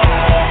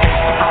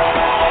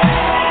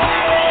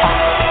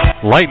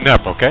 Lighten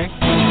up, okay?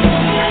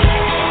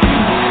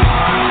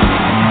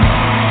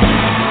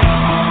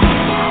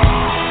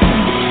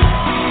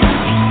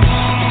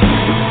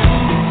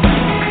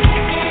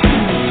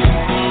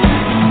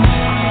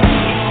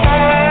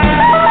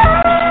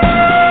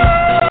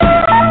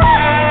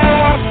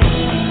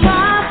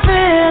 My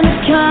friend, a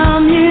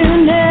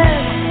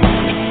communist,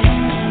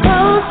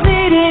 holds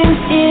meetings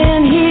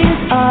in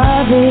his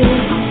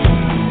office.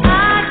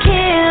 I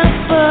can't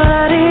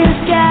but his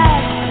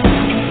gas,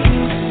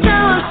 so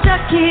I'm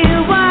stuck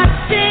here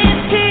watching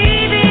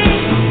TV.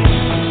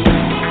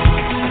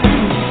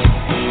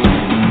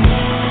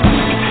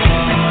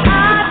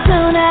 I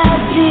don't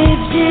have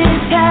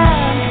digital,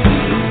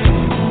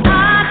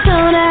 I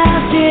don't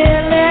have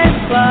dealer's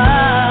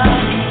bar.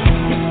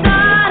 It's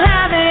not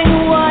having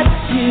what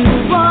you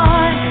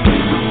want,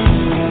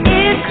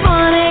 it's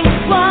wanting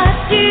what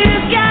you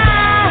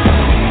got.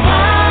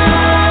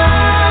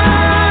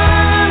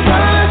 I'm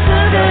gonna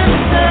soak up the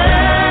sun.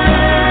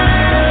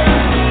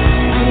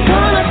 I'm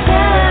gonna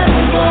tell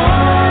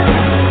everyone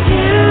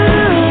you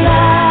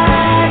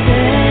light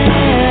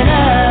it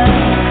up.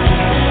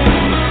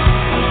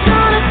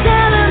 Gonna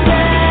tell them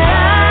that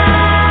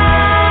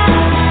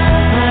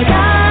I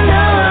gotta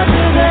know what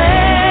to say.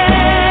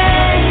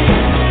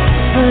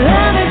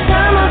 Every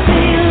time I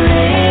feel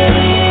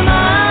it, my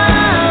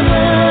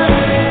blood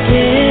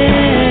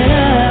get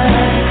up.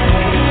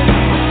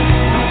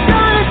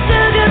 Gonna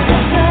soak up the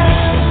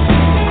sun.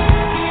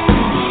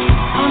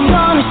 I'm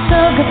gonna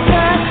soak up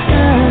the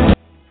sun.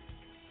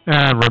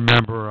 And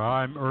remember,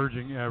 I'm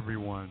urging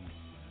everyone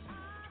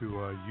to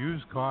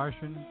use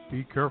caution,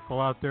 be careful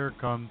out there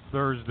come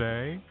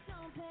Thursday,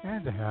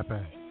 and to have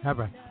a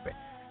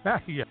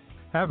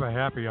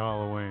happy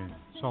Halloween.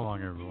 So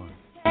long, everyone.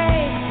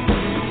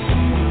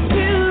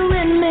 You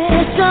and me,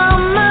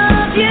 some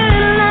of your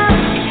love.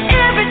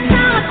 Every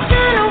time I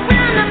turn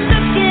around, I'm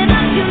looking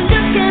up, you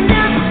looking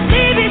down.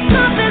 Baby,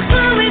 something's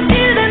wrong with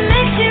you that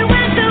makes you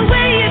act the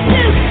way you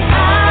do.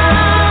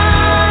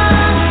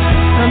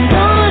 I'm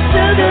gonna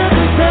soak up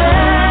the sun.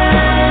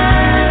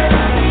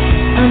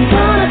 I'm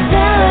gonna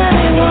tell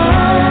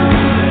everyone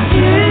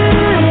you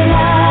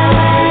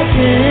light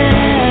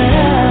it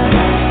up.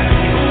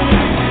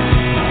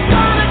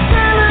 Gonna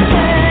tell them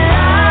that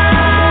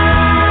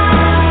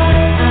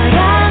I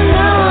gotta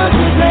know what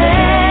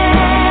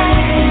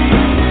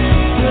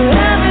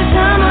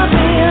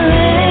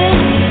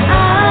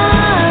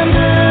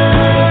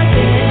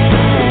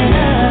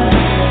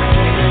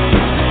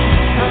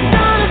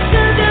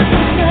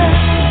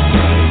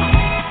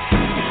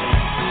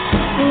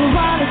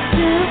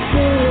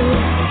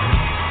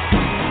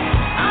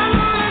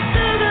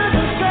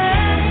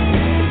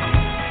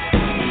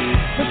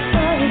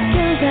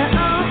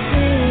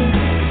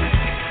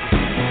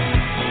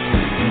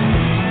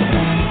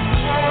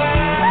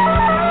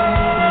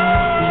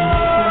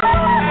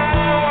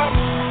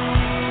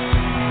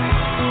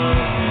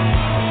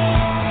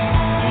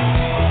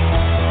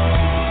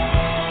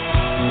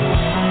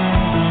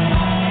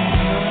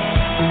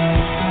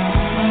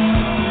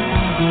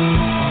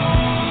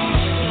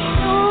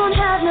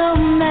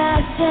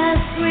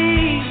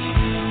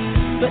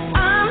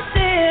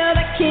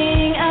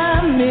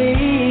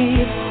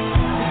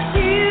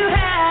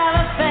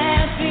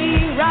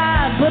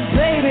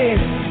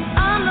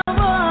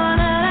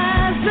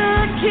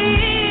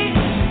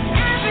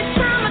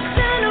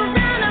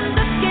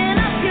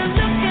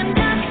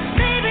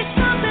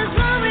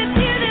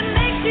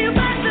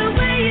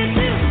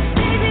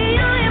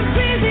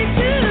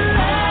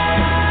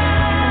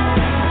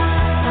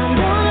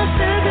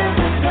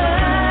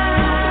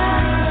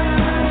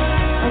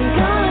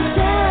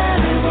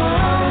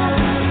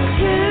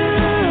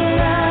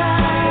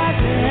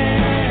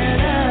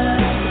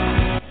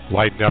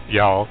Lighten up,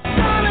 y'all.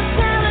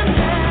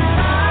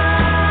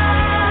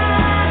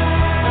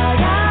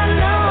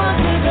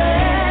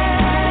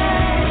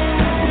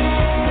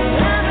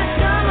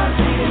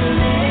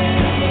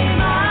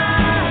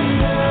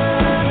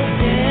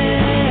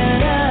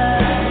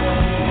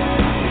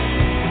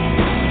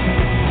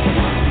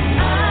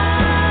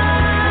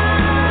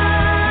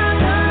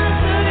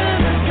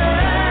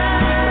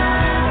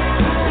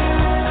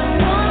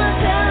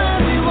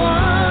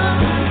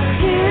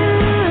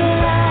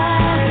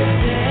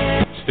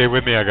 Stay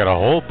with me. I got a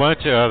whole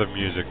bunch of other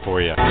music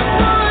for you.